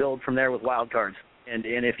you can build from there with wild cards. And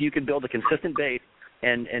if you can build a consistent base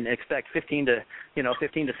and expect 15 to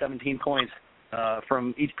 17 points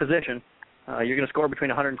from each position, you're going to score between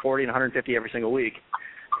 140 and 150 every single week.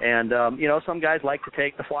 And, some guys like to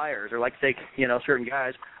take the flyers or like to take, certain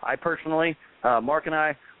guys. I personally, Mark and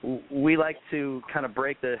I, we like to kind of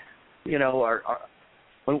break the,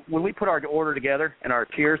 when we put our order together and our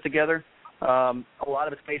tiers together, a lot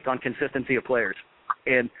of it's based on consistency of players.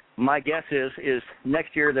 And my guess is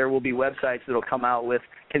next year there will be websites that will come out with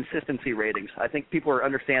consistency ratings. I think people are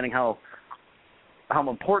understanding how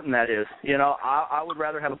important that is. I would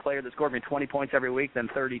rather have a player that scored me 20 points every week than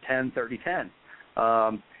 30-10, 30-10.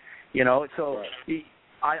 So right.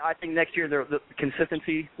 I think next year the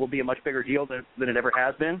consistency will be a much bigger deal than it ever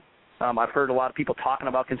has been. I've heard a lot of people talking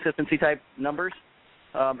about consistency-type numbers,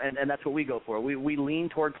 and that's what we go for. We lean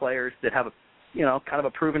toward players that have kind of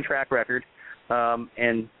a proven track record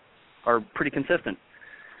and are pretty consistent.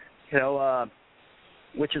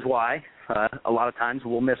 which is why a lot of times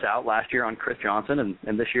we'll miss out last year on Chris Johnson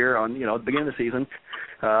and this year on, at the beginning of the season.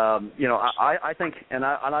 I think, and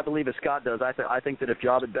I believe as Scott does, I think that if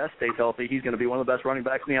Jabba Best stays healthy, he's going to be one of the best running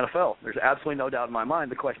backs in the NFL. There's absolutely no doubt in my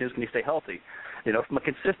mind. The question is, can he stay healthy? From a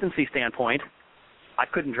consistency standpoint, I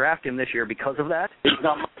couldn't draft him this year because of that.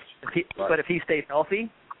 But if he stays healthy,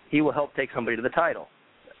 he will help take somebody to the title.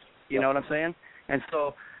 You know what I'm saying? And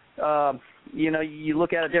so, you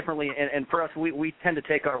look at it differently. And for us, we tend to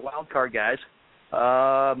take our wild card guys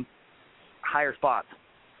higher spots.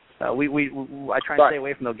 I try and stay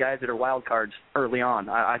away from those guys that are wild cards early on.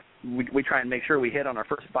 We try and make sure we hit on our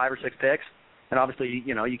first 5 or 6 picks. And obviously,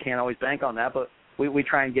 you can't always bank on that, but we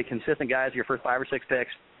try and get consistent guys your first 5 or 6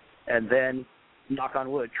 picks, and then, knock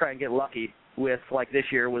on wood, try and get lucky with, like this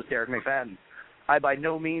year was Derek McFadden. I by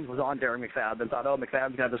no means was on Derek McFadden and thought, McFadden's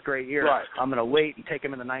going to have this great year. Right. I'm going to wait and take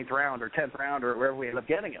him in the 9th round or 10th round or wherever we end up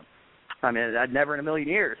getting him. I mean, I'd never in a million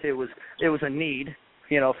years. It was a need,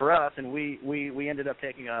 for us, and we ended up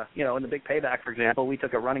taking in the big payback, for example, we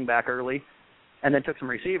took a running back early and then took some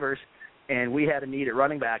receivers, and we had a need at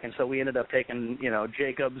running back, and so we ended up taking,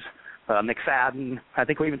 Jacobs, McFadden. I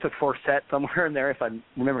think we even took Forsett somewhere in there, if I'm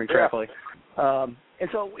remembering correctly. And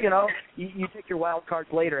so, you take your wild cards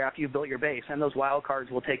later after you've built your base, and those wild cards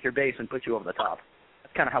will take your base and put you over the top.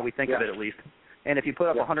 That's kind of how we think of it, at least. And if you put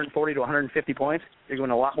up 140 to 150 points, you're going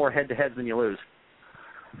a lot more head-to-heads than you lose.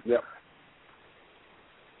 Yep.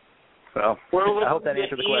 So, I hope that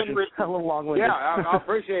answered the question. A little long-winded. Yeah, I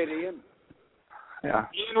appreciate it, Ian. Yeah.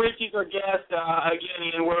 Ian Ritchie's our guest. Again,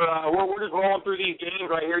 Ian, we're just rolling through these games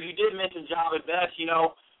right here. You did mention Jabba Best.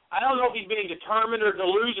 I don't know if he's being determined or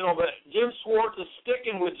delusional, but Jim Schwartz is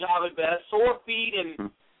sticking with Jabba Best. Sore feet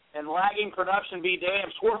and lagging production be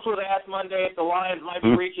damned. Schwartz was asked Monday if the Lions might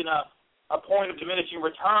be reaching a point of diminishing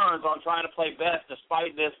returns on trying to play Best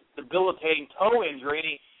despite this debilitating toe injury.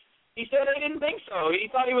 And he said they didn't think so.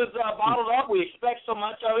 He thought he was bottled up. We expect so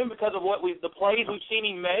much of him because of the plays we've seen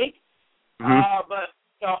him make. But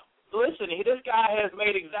listen, this guy has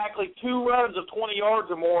made exactly 2 runs of 20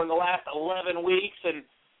 yards or more in the last 11 weeks and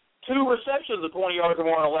 2 receptions of 20 yards or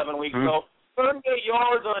more in 11 weeks. So 38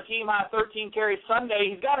 yards on a team-high 13 carries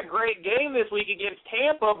Sunday. He's got a great game this week against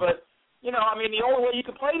Tampa, but, the only way you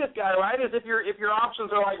can play this guy, right, is if your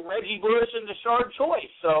options are like Reggie Bush and Rashard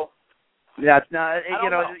Choice. So, yeah,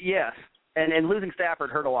 yes. And losing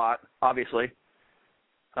Stafford hurt a lot, obviously.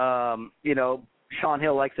 Sean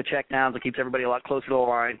Hill likes to check downs and keeps everybody a lot closer to the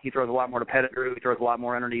line. He throws a lot more to Pettigrew. He throws a lot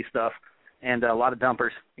more underneath stuff. And a lot of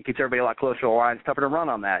dumpers. It keeps everybody a lot closer to the line. It's tougher to run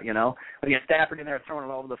on that, But you got Stafford in there throwing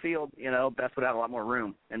it all over the field, Best would have a lot more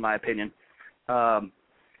room, in my opinion.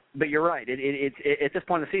 But you're right. It's at this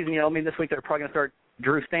point in the season, this week they're probably going to start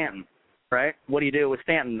Drew Stanton, right? What do you do with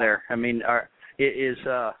Stanton there? I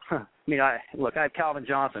have Calvin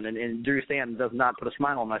Johnson, and Drew Stanton does not put a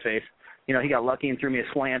smile on my face. He got lucky and threw me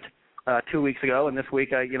a slant 2 weeks ago, and this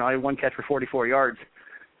week I had 1 catch for 44 yards.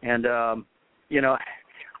 And,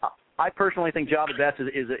 I personally think Jabba Best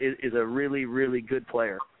is a really, really good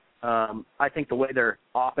player. I think the way their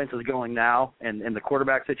offense is going now and the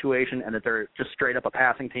quarterback situation and that they're just straight up a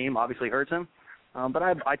passing team obviously hurts him. But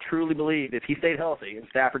I truly believe if he stayed healthy and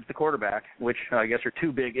Stafford's the quarterback, which I guess are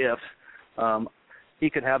 2 big ifs, he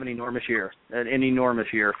could have an enormous year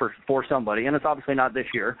for somebody. And it's obviously not this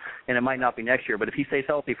year, and it might not be next year. But if he stays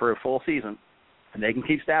healthy for a full season and they can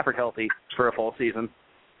keep Stafford healthy for a full season,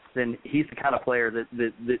 then he's the kind of player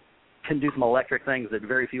that can do some electric things that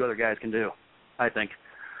very few other guys can do, I think.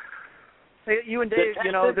 Hey, you and Dave,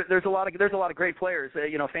 there's a lot of great players,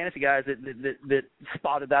 fantasy guys that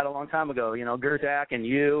spotted that a long time ago. Gerczak and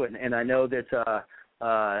you, and I know that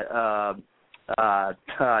off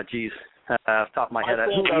the top of my head,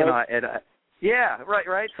 yeah,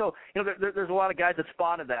 right. So there's a lot of guys that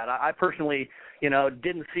spotted that. I personally,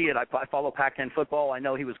 didn't see it. I follow Pac-10 football. I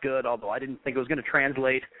know he was good, although I didn't think it was going to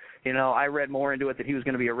translate. I read more into it that he was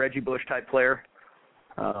going to be a Reggie Bush type player.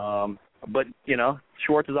 But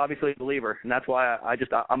Schwartz is obviously a believer, and that's why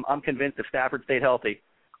I'm convinced if Stafford stayed healthy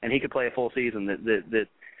and he could play a full season,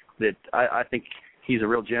 that I think he's a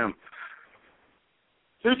real gem.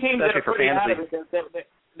 2 teams that are pretty out of it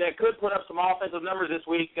that could put up some offensive numbers this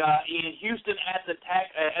week. In Houston at the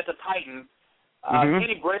Titans.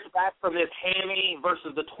 Kenny Britt's back from this hammy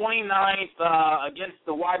versus the 29th against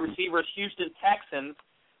the wide receivers Houston Texans.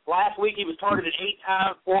 Last week he was targeted 8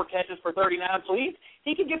 times, 4 catches for 39. So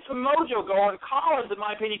he could get some mojo going. Collins, in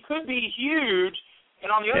my opinion, could be huge. And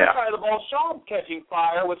on the other side of the ball, Shaw catching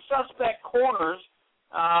fire with suspect corners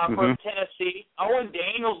from Tennessee. Owen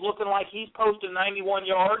Daniels looking like he's posted 91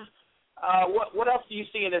 yards. What else do you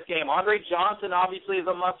see in this game? Andre Johnson obviously is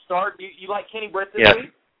a must start. You like Kenny Britt this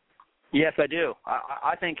week? Yes, I do.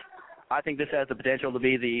 I think this has the potential to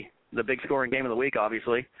be the big scoring game of the week,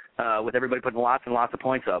 obviously, with everybody putting lots and lots of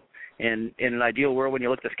points up. And in an ideal world, when you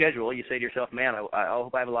look at the schedule, you say to yourself, man, I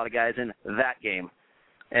hope I have a lot of guys in that game.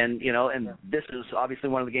 And, this is obviously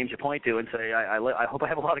one of the games you point to and say, I hope I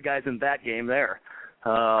have a lot of guys in that game there.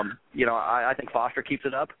 I think Foster keeps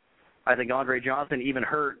it up. I think Andre Johnson, even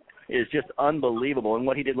hurt, is just unbelievable. And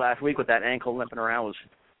what he did last week with that ankle limping around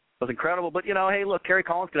was incredible. But, hey, look, Kerry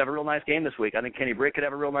Collins could have a real nice game this week. I think Kenny Britt could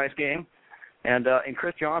have a real nice game. And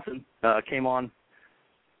Chris Johnson came on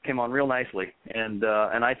real nicely. And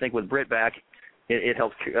I think with Britt back, it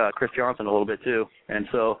helps Chris Johnson a little bit too. And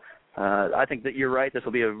so I think that you're right. This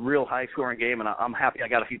will be a real high-scoring game, and I'm happy I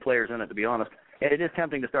got a few players in it, to be honest. And it is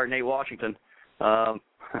tempting to start Nate Washington. Yeah,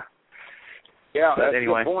 that's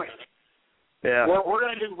anyway. a good point. Yeah. We're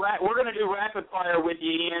gonna do rapid fire with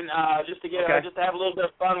you, Ian, just to have a little bit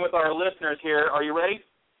of fun with our listeners here. Are you ready?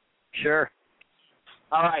 Sure.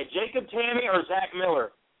 All right, Jacob Tamme or Zach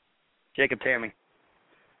Miller? Jacob Tamme.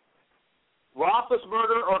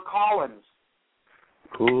 Roethlisberger or Collins?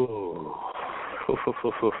 Ooh.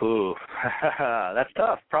 That's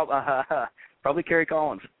tough. Probably Kerry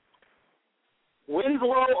Collins.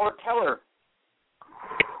 Winslow or Teller?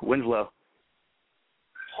 Winslow.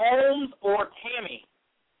 Holmes or Tamme?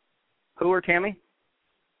 Who or Tamme?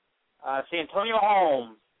 Santonio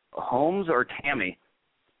Holmes. Holmes or Tamme?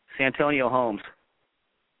 Santonio Holmes.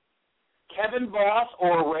 Kevin Boss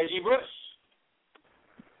or Reggie Bush?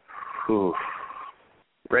 Ooh.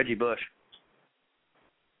 Reggie Bush.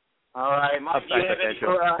 All right, Mike.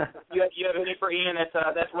 You have any for Ian?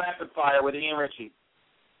 That's rapid fire with Ian Ritchie.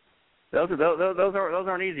 Those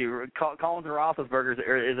aren't easy. Collins and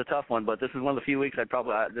Roethlisberger is a tough one, but this is one of the few weeks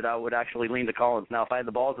I would actually lean to Collins. Now, if I had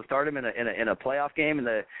the balls to start him in a playoff game in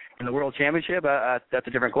the World Championship, that's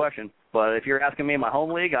a different question. But if you're asking me in my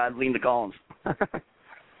home league, I'd lean to Collins.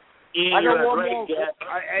 Ian, I got one more.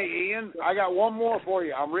 Hey, Ian, I got one more for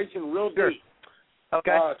you. I'm reaching real Sure. deep.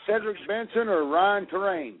 Okay. Cedric Benson or Ryan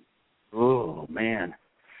Terrain? Oh, man.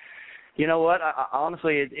 You know what? I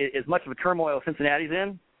honestly, as much of a turmoil Cincinnati's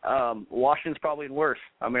in, Washington's probably worse.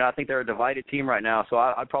 I mean, I think they're a divided team right now, so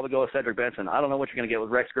I'd probably go with Cedric Benson. I don't know what you're going to get with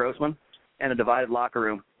Rex Grossman and a divided locker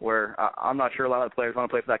room where I'm not sure a lot of the players want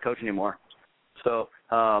to play for that coach anymore. So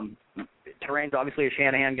Terrain's obviously a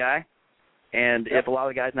Shanahan guy, and if a lot of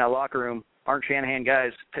the guys in that locker room aren't Shanahan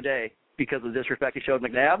guys today because of the disrespect he showed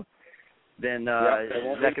McNabb, then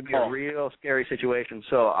that could be a real scary situation.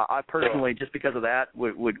 So I personally, just because of that,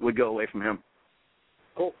 would go away from him.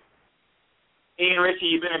 Cool. Ian Ritchie,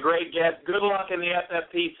 you've been a great guest. Good luck in the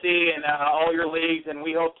FFPC and all your leagues, and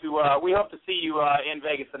we hope to see you in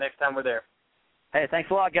Vegas the next time we're there. Hey, thanks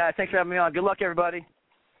a lot, guys. Thanks for having me on. Good luck, everybody.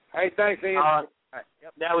 Hey, thanks, Ian. All right.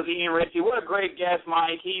 Yep. That was Ian Ritchie. What a great guest,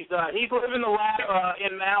 Mike. He's living the life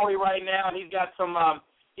in Maui right now, and he's got some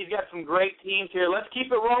great teams here. Let's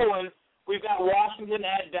keep it rolling. We've got Washington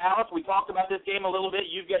at Dallas. We talked about this game a little bit.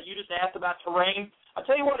 You just asked about Terrain. I'll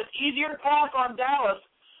tell you what, it's easier to pass on Dallas.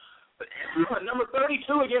 Number 32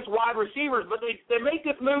 against wide receivers, but they make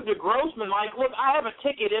this move to Grossman. Like, look, I have a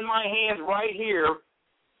ticket in my hands right here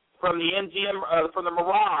from the MGM, from the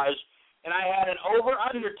Mirage, and I had an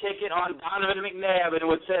over-under ticket on Donovan McNabb, and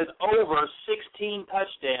it says over 16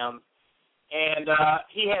 touchdowns. And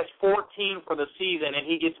he has 14 for the season, and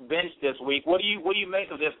he gets benched this week. What do you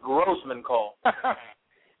make of this Grossman call?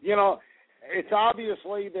 It's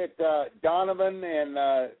obviously that Donovan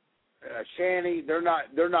and Shanny, they're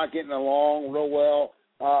not getting along real well.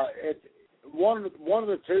 One of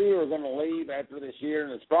the two are going to leave after this year,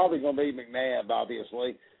 and it's probably going to be McNabb.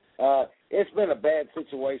 Obviously, it's been a bad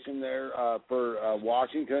situation there for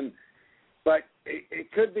Washington, but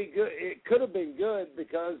it could be good. It could have been good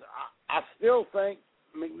because I still think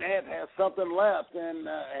McNabb has something left and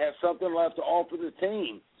has something left to offer the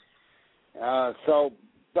team.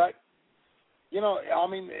 But I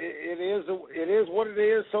mean, it is what it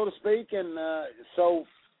is, so to speak. And so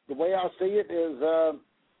the way I see it is,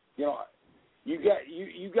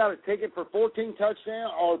 you got a ticket for 14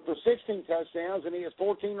 touchdowns or for 16 touchdowns, and he has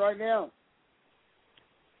 14 right now.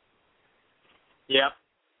 Yeah.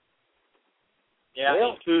 Yeah,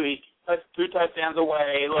 well, he's two touchdowns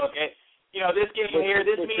away. Look, this game here,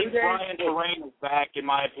 this means Ryan Terrain is back, in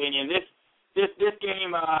my opinion. This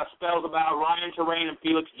game spells about Ryan Terrain and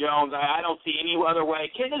Felix Jones. I don't see any other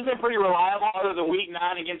way. Kitten's been pretty reliable other than Week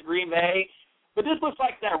 9 against Green Bay. But this looks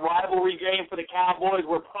like that rivalry game for the Cowboys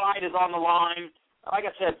where pride is on the line. Like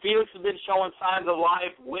I said, Felix has been showing signs of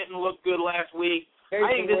life. Witten looked good last week. I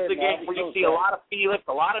think this is a game where you see a lot of Felix,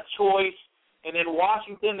 a lot of choice, and then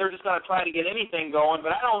Washington, they're just going to try to get anything going.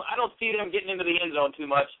 But I don't see them getting into the end zone too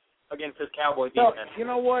much against this Cowboy defense. You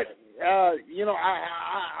know what? I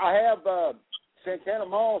have Santana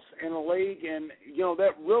Moss in the league, and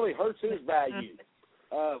that really hurts his value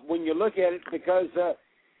when you look at it because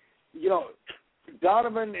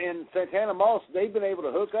Donovan and Santana Moss, they've been able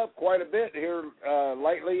to hook up quite a bit here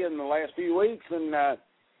lately in the last few weeks, and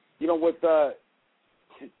with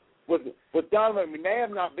Donovan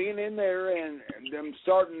McNabb not being in there and them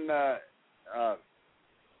starting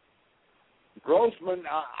Grossman,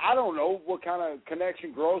 I don't know what kind of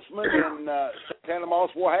connection Grossman and Santana Moss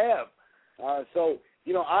will have. So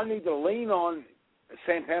I need to lean on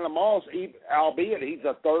Santana Moss, albeit he's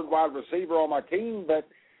a third wide receiver on my team, but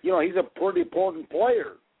he's a pretty important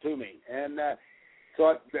player to me, and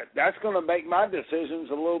so that's going to make my decisions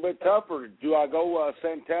a little bit tougher. Do I go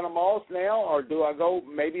Santana Moss now, or do I go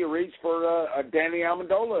maybe reach for a Danny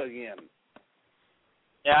Amendola again?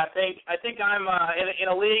 Yeah, I think I'm in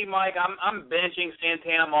a league, Mike. I'm benching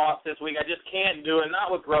Santana Moss this week. I just can't do it.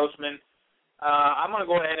 Not with Grossman. I'm going to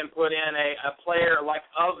go ahead and put in a player like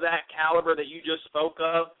of that caliber that you just spoke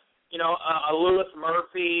of. A Lewis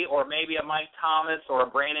Murphy or maybe a Mike Thomas or a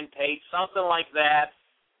Brandon Tate, something like that.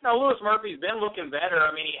 Lewis Murphy's been looking better.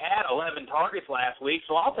 I mean, he had 11 targets last week,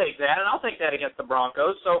 so I'll take that, and I'll take that against the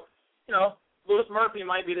Broncos. So, Lewis Murphy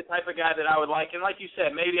might be the type of guy that I would like. And like you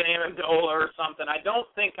said, maybe an Amendola or something. I don't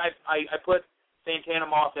think I put Santana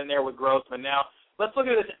Moss in there with Grossman. Now, let's look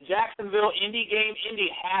at this Jacksonville-Indy game. Indy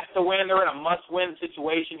has to win. They're in a must-win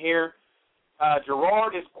situation here.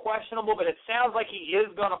 Gerard is questionable, but it sounds like he is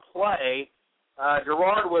going to play.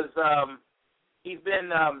 Gerard was he's been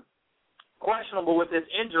questionable with this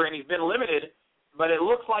injury, and he's been limited, but it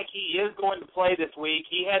looks like he is going to play this week.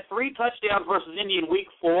 He had 3 touchdowns versus Indy in Week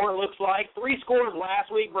 4, it looks like. 3 scores last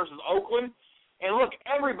week versus Oakland. And, look,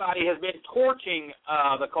 everybody has been torching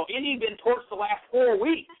the Colts. Indy's been torched the last 4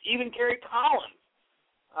 weeks, even Kerry Collins.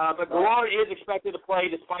 But Gerard is expected to play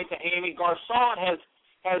despite the hammy. Garcon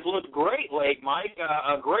has looked great late, Mike.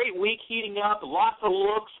 A great week heating up, lots of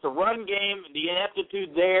looks, the run game, the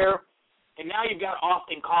ineptitude there. And now you've got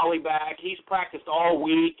Austin Collie back. He's practiced all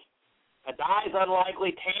week. Adai's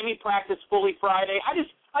unlikely. Tammy practiced fully Friday. I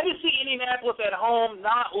just see Indianapolis at home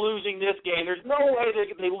not losing this game. There's no way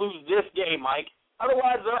they lose this game, Mike.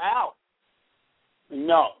 Otherwise, they're out.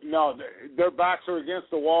 No, their backs are against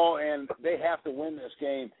the wall, and they have to win this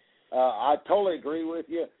game. I totally agree with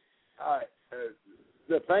you.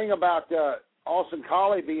 The thing about Austin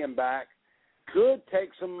Collie being back could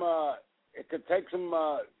take some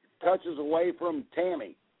touches away from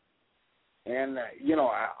Tammy. And,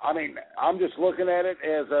 I'm just looking at it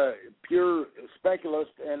as a pure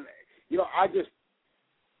speculist. And,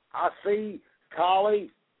 I see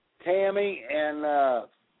Collie, Tammy, and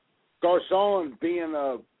Garcon being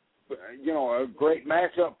a great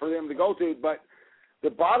matchup for them to go to. But the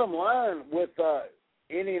bottom line with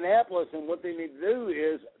Indianapolis and what they need to do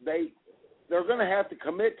is they're going to have to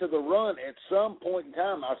commit to the run at some point in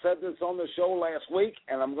time. I said this on the show last week,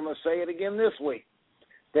 and I'm going to say it again this week.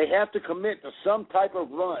 They have to commit to some type of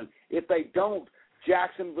run. If they don't,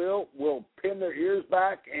 Jacksonville will pin their ears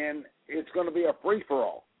back, and it's going to be a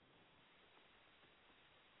free-for-all.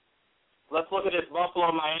 Let's look at this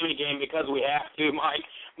Buffalo-Miami game because we have to, Mike.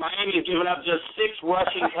 Miami has given up just 6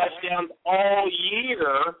 rushing touchdowns all year.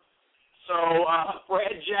 So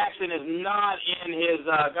Fred Jackson is not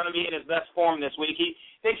going to be in his best form this week.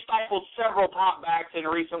 They've stifled several top backs in a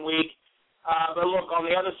recent week. But look, on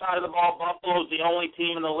the other side of the ball, Buffalo's the only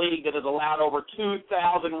team in the league that has allowed over 2,000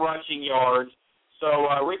 rushing yards. So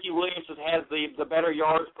Ricky Williams has the better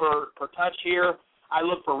yards per touch here. I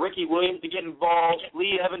look for Ricky Williams to get involved.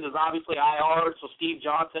 Lee Evans is obviously IR, so Steve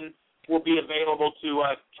Johnson will be available to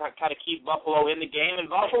kind of keep Buffalo in the game. And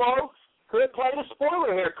Buffalo could play the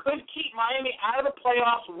spoiler here, could keep Miami out of the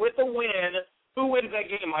playoffs with a win. Who wins that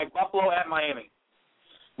game, Mike? Buffalo at Miami.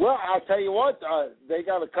 Well, I'll tell you what, they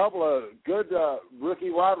got a couple of good rookie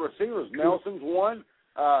wide receivers. Nelson's one.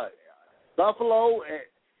 Buffalo,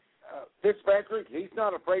 Fitzpatrick, he's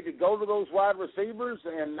not afraid to go to those wide receivers,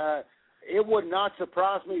 and it would not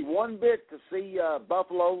surprise me one bit to see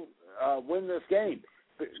Buffalo win this game.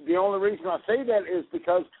 The only reason I say that is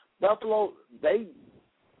because Buffalo,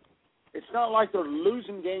 it's not like they're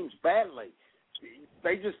losing games badly.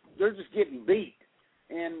 They're just getting beat.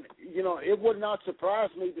 And, it would not surprise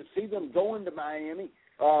me to see them go into Miami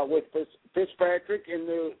with Fitzpatrick and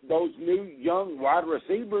those new young wide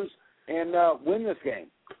receivers and win this game.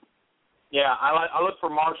 Yeah, I look for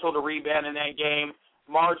Marshall to rebound in that game.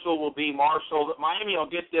 Marshall will be Marshall. Miami will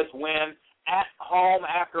get this win. at home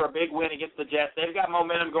after a big win against the Jets. They've got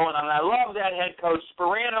momentum going on. And I love that head coach,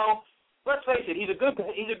 Sperano. Let's face it, he's a good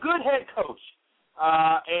head coach.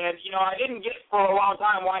 And, you know, I didn't get for a long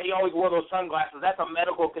time why he always wore those sunglasses. That's a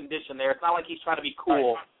medical condition there. It's not like he's trying to be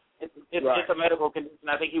cool. Right. It's a medical condition.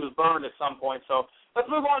 I think he was burned at some point. So let's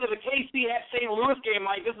move on to the KC at St. Louis game,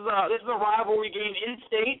 Mike. This is a rivalry game in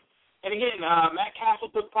state. And again, Matt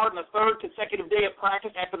Castle took part in the third consecutive day of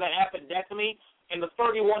practice after that appendectomy in the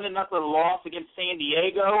 31-0 loss against San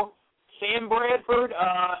Diego. Sam Bradford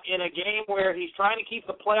in a game where he's trying to keep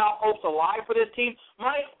the playoff hopes alive for this team.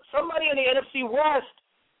 Mike, somebody in the NFC West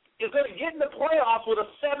is going to get in the playoffs with a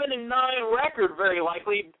 7-9 record, very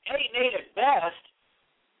likely, 8-8 at best.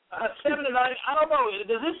 7-9. I don't know.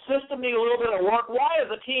 Does this system need a little bit of work? Why is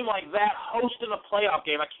a team like that hosting a playoff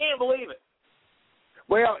game? I can't believe it.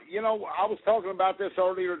 Well, you know, I was talking about this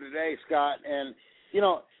earlier today, Scott, and you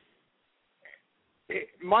know,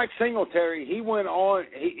 Mike Singletary, he went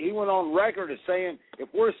on record as saying if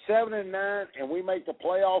we're 7-9 and we make the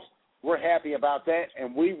playoffs, we're happy about that,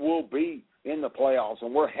 and we will be in the playoffs,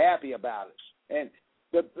 and we're happy about it. And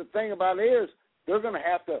the thing about it is they're going to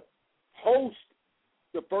have to host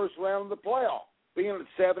the first round of the playoff, being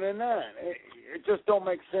at 7-9. It just don't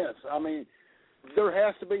make sense. I mean, there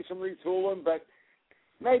has to be some retooling, but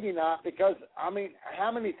maybe not, because, I mean,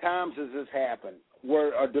 how many times has this happened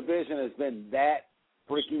where a division has been that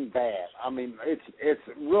freaking bad? I mean, it's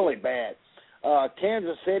really bad.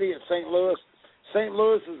 Kansas City at St. Louis. St.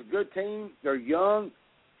 Louis is a good team. They're young.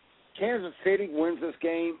 Kansas City wins this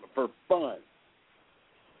game for fun.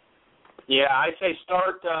 Yeah, I say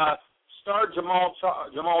start Jamal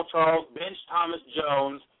Charles, bench Thomas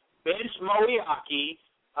Jones, bench Moriaki,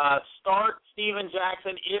 start Steven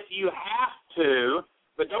Jackson if you have to,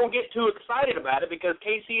 but don't get too excited about it because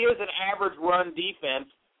KC is an average run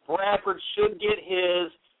defense. Bradford should get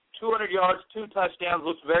his 200 yards, 2 touchdowns.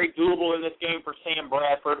 Looks very doable in this game for Sam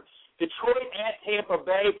Bradford. Detroit at Tampa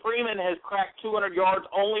Bay. Freeman has cracked 200 yards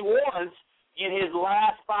only once in his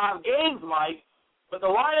last 5 games, Mike. But the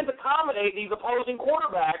Lions accommodate these opposing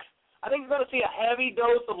quarterbacks. I think you're going to see a heavy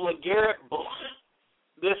dose of LeGarrette Blount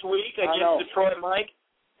this week against Detroit, Mike.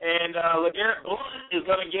 And LeGarrette Blount is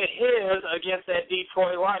going to get his against that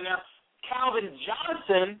Detroit line. Now, Calvin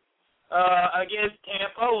Johnson against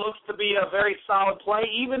Tampa looks to be a very solid play.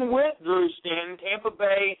 Even with Drew Stanton, Tampa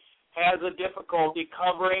Bay has a difficulty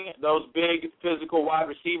covering those big physical wide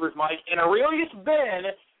receivers, Mike. And Aurelius Ben,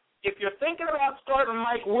 if you're thinking about starting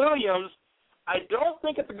Mike Williams, I don't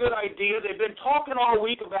think it's a good idea. They've been talking all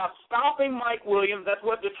week about stopping Mike Williams. That's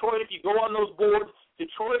what Detroit, if you go on those boards,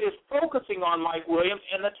 Detroit is focusing on Mike Williams.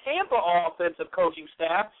 And the Tampa offensive coaching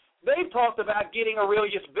staff, they've talked about getting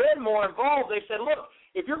Aurelius Ben more involved. They said, look,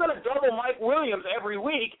 if you're going to double Mike Williams every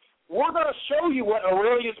week, we're going to show you what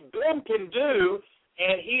Aurelius Ben can do.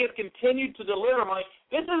 And he has continued to deliver, Mike.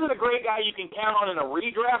 This isn't a great guy you can count on in a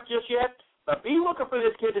redraft just yet, but be looking for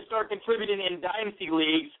this kid to start contributing in dynasty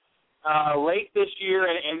leagues late this year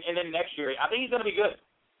and then next year. I think he's going to be good.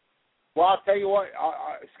 Well, I'll tell you what,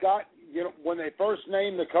 Scott, you know, when they first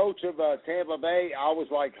named the coach of Tampa Bay, I was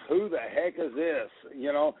like, who the heck is this?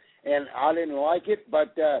 You know, and I didn't like it,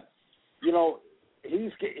 but, you know,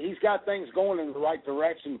 he's got things going in the right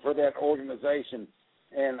direction for that organization.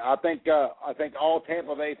 And I think all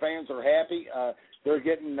Tampa Bay fans are happy. They're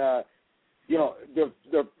getting, you know,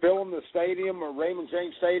 they're filling the stadium, or Raymond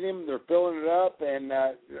James Stadium. They're filling it up, and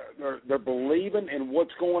they're believing in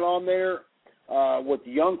what's going on there with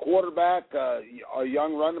the young quarterback, a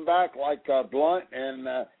young running back like Blount,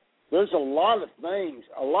 and there's a lot of things,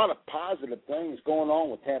 a lot of positive things going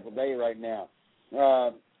on with Tampa Bay right now.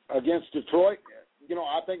 Against Detroit, you know,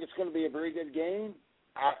 I think it's going to be a very good game.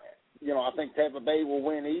 I think Tampa Bay will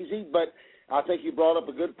win easy, but I think you brought up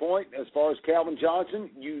a good point as far as Calvin Johnson.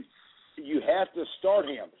 You have to start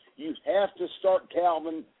him. You have to start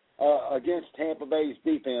Calvin against Tampa Bay's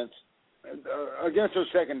defense, against their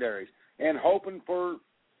secondaries, and hoping for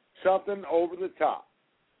something over the top.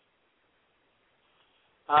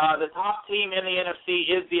 The top team in the NFC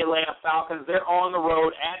is the Atlanta Falcons. They're on the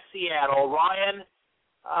road at Seattle. Ryan,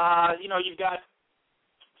 you've got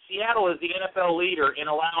Seattle is the NFL leader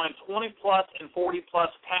in allowing 20-plus and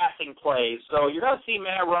 40-plus passing plays. So you're going to see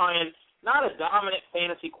Matt Ryan, not a dominant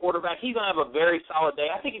fantasy quarterback. He's going to have a very solid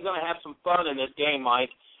day. I think he's going to have some fun in this game,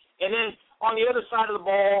 Mike. And then on the other side of the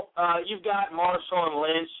ball, you've got Marshall and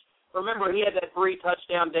Lynch. Remember, he had that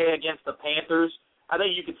 3-touchdown day against the Panthers. I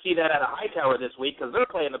think you could see that at a Hightower this week because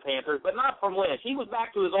they're playing the Panthers, but not from Lynch. He was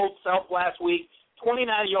back to his old self last week,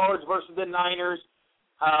 29 yards versus the Niners.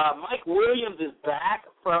 Mike Williams is back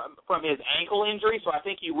from his ankle injury, so I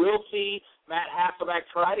think you will see Matt Hasselbeck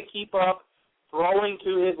try to keep up throwing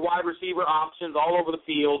to his wide receiver options all over the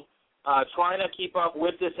field, trying to keep up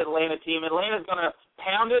with this Atlanta team. Atlanta's going to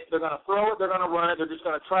pound it. They're going to throw it. They're going to run it. They're just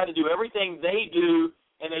going to try to do everything they do,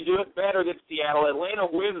 and they do it better than Seattle. Atlanta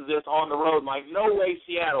wins this on the road, Mike. No way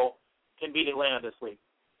Seattle can beat Atlanta this week.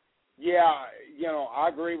 Yeah, I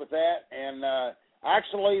agree with that. And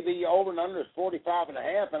actually, the over and under is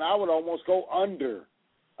 45.5, and I would almost go under.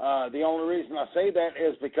 The only reason I say that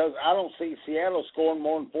is because I don't see Seattle scoring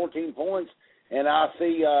more than 14 points, and I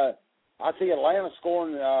see Atlanta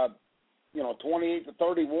scoring,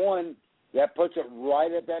 28-31. That puts it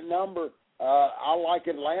right at that number. I like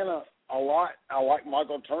Atlanta a lot. I like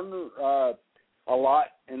Michael Turner a lot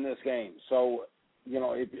in this game. So,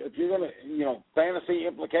 if you're going to, fantasy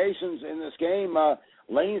implications in this game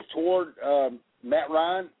leans toward Matt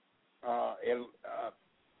Ryan and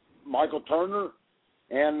Michael Turner,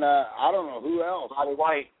 and I don't know who else. Roddy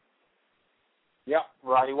White. Yeah,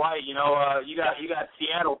 Roddy White. You got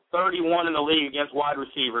Seattle 31 in the league against wide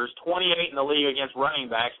receivers, 28 in the league against running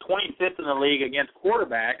backs, 25th in the league against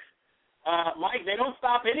quarterbacks. Mike, they don't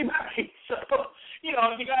stop anybody. So,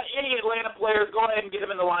 if you got any Atlanta players, go ahead and get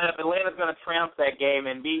them in the lineup. Atlanta's going to trounce that game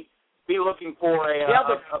and be looking for a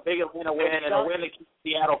big Atlanta win and a win to keep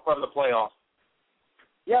Seattle from the playoffs.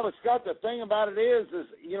 Yeah, but Scott, the thing about it is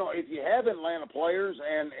if you have Atlanta players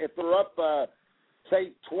and if they're up,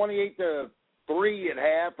 say 28-3 at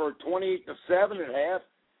half or 28-7 at half,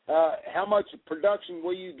 how much production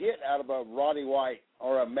will you get out of a Roddy White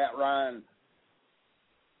or a Matt Ryan?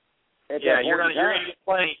 Yeah, you're gonna get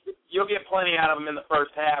plenty. You'll get plenty out of them in the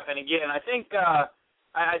first half. And again, I think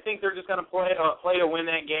they're just gonna play to win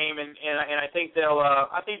that game, and I think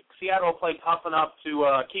I think Seattle will play tough enough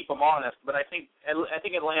to keep them honest. But I think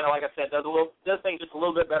Atlanta, like I said, does things just a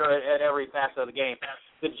little bit better at every facet of the game.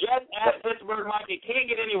 The Jets at Pittsburgh, Mike, it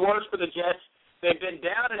can't get any worse for the Jets. They've been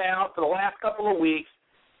down and out for the last couple of weeks.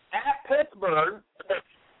 At Pittsburgh,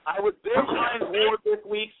 I would bench Hines Ward this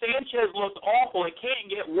week. Sanchez looked awful. It can't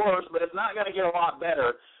get worse, but it's not going to get a lot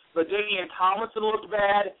better. LaDainian Tomlinson looked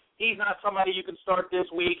bad. He's not somebody you can start this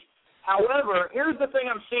week. However, here's the thing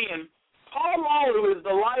I'm seeing. Polamalu is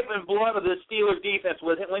the life and blood of the Steelers defense.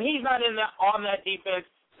 When he's not on that defense,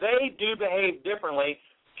 they do behave differently.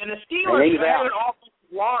 And the Steelers' battered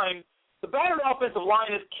offensive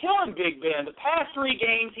line, is killing Big Ben. The past 3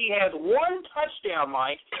 games, he has 1 touchdown,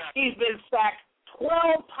 Mike. He's been sacked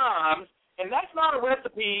 12 times, and that's not a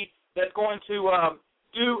recipe that's going to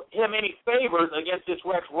do him any favors against this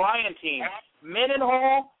Rex Ryan team.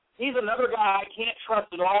 Mendenhall, he's another guy I can't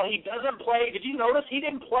trust at all. He doesn't play. Did you notice he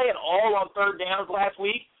didn't play at all on third downs last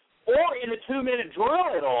week or in the 2-minute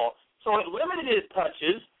drill at all? So it limited his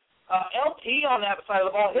touches. LT on that side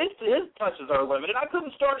of the ball, his touches are limited. I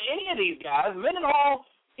couldn't start any of these guys. Mendenhall,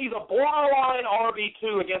 he's a borderline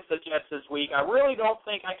RB2 against the Jets this week. I really don't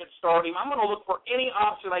think I could start him. I'm going to look for any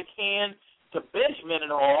option I can to bench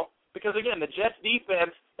Mendenhall because, again, the Jets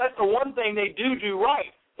defense, that's the one thing they do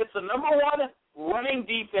right. It's the number 1 running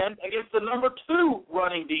defense against the number 2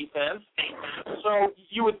 running defense. So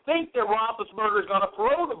you would think that Roethlisberger is going to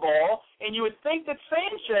throw the ball, and you would think that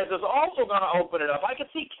Sanchez is also going to open it up. I could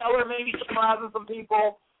see Keller maybe surprising some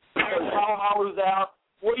people. Polamalu's out.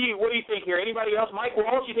 What do you think here? Anybody else? Mike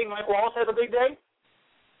Wallace? You think Mike Wallace has a big day?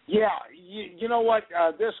 Yeah. You know what?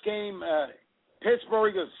 This game,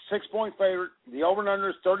 Pittsburgh is a 6-point favorite. The over and under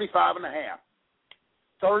is 35.5.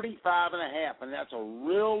 35.5, and that's a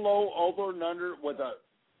real low over and under with a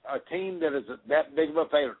team that is that big of a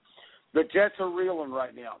favorite. The Jets are reeling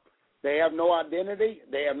right now. They have no identity.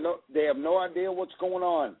 They have no idea what's going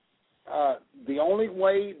on. The only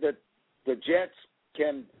way that the Jets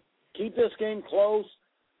can keep this game close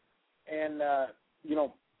and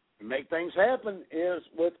make things happen is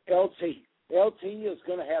with LT. LT is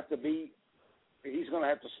going to have to he's going to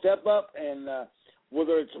have to step up and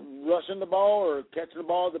whether it's rushing the ball or catching the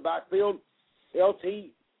ball in the backfield, LT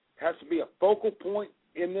has to be a focal point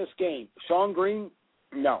in this game. Sean Green,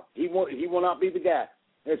 no, he will not be the guy.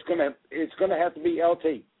 It's gonna have to be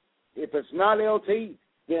LT. If it's not LT,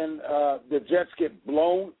 then the Jets get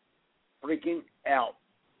blown freaking out.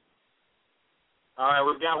 All right,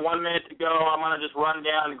 we've got 1 minute to go. I'm going to just run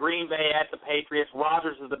down Green Bay at the Patriots.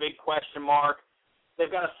 Rodgers is the big question mark.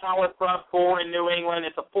 They've got a solid front 4 in New England.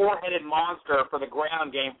 It's a 4-headed monster for the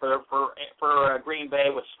ground game for Green Bay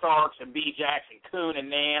with Starks and B. Jackson, Kuhn, and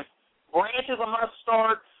Nance. Branch is a must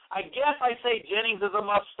start. I guess I say Jennings is a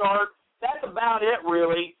must start. That's about it,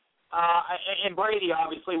 really. And Brady,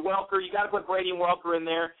 obviously. Welker, you got to put Brady and Welker in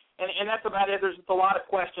there. And that's about it. There's just a lot of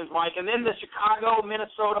questions, Mike. And then the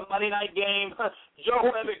Chicago-Minnesota Monday night game, Joe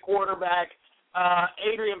Levitt quarterback.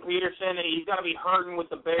 Adrian Peterson, he's going to be hurting with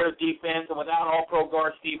the Bears defense and without all-pro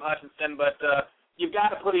guard Steve Hutchinson, but you've got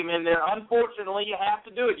to put him in there. Unfortunately, you have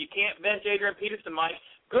to do it. You can't bench Adrian Peterson, Mike.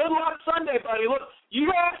 Good luck Sunday, buddy. Look,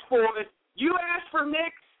 you asked for it. You asked for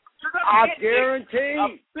Nick. I guarantee.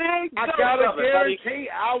 I got a guarantee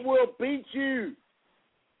I will beat you.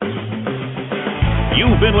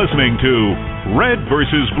 You've been listening to Red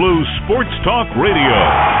vs. Blue Sports Talk Radio,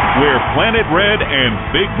 where Planet Red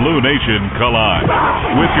and Big Blue Nation collide.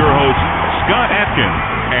 With your hosts, Scott Atkins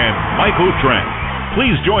and Michael Trent.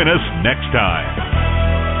 Please join us next time.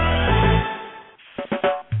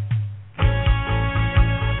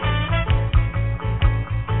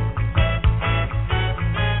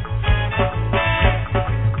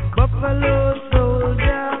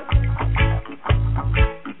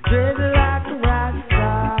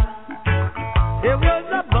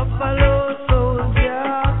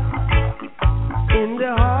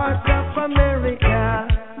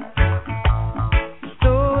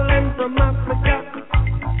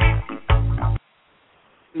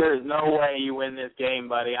 There's no way you win this game,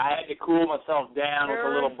 buddy. I had to cool myself down with a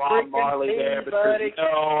little Bob Marley there, but there's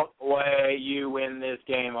no way you win this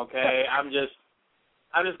game. Okay, I'm just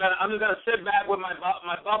gonna sit back with my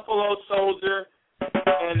Buffalo Soldier,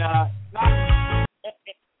 and I'm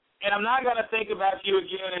not gonna think about you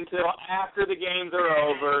again until after the games are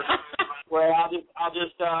over. Where I'll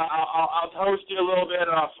toast you a little bit,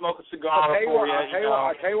 and I'll smoke a cigar for you.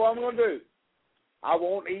 I'll tell you what I'm gonna do. I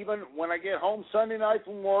won't even, when I get home Sunday night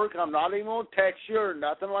from work, I'm not even going to text you or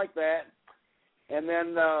nothing like that. And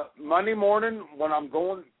then Monday morning when I'm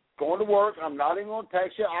going to work, I'm not even going to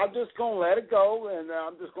text you. I'm just going to let it go, and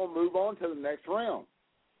I'm just going to move on to the next round.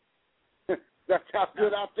 That's how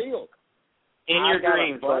good I feel. In your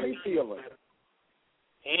dreams, buddy. Feeling.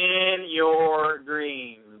 In your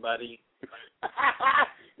dreams, buddy.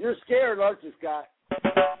 You're scared, aren't you, Scott?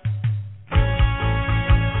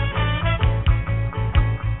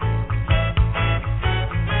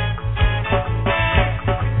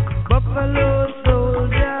 Buffalo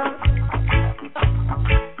soldier,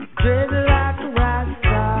 dreaded like a rock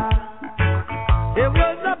star. It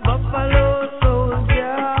was a buffalo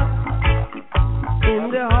soldier in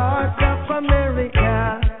the heart of America,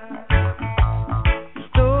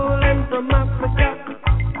 stolen from Africa.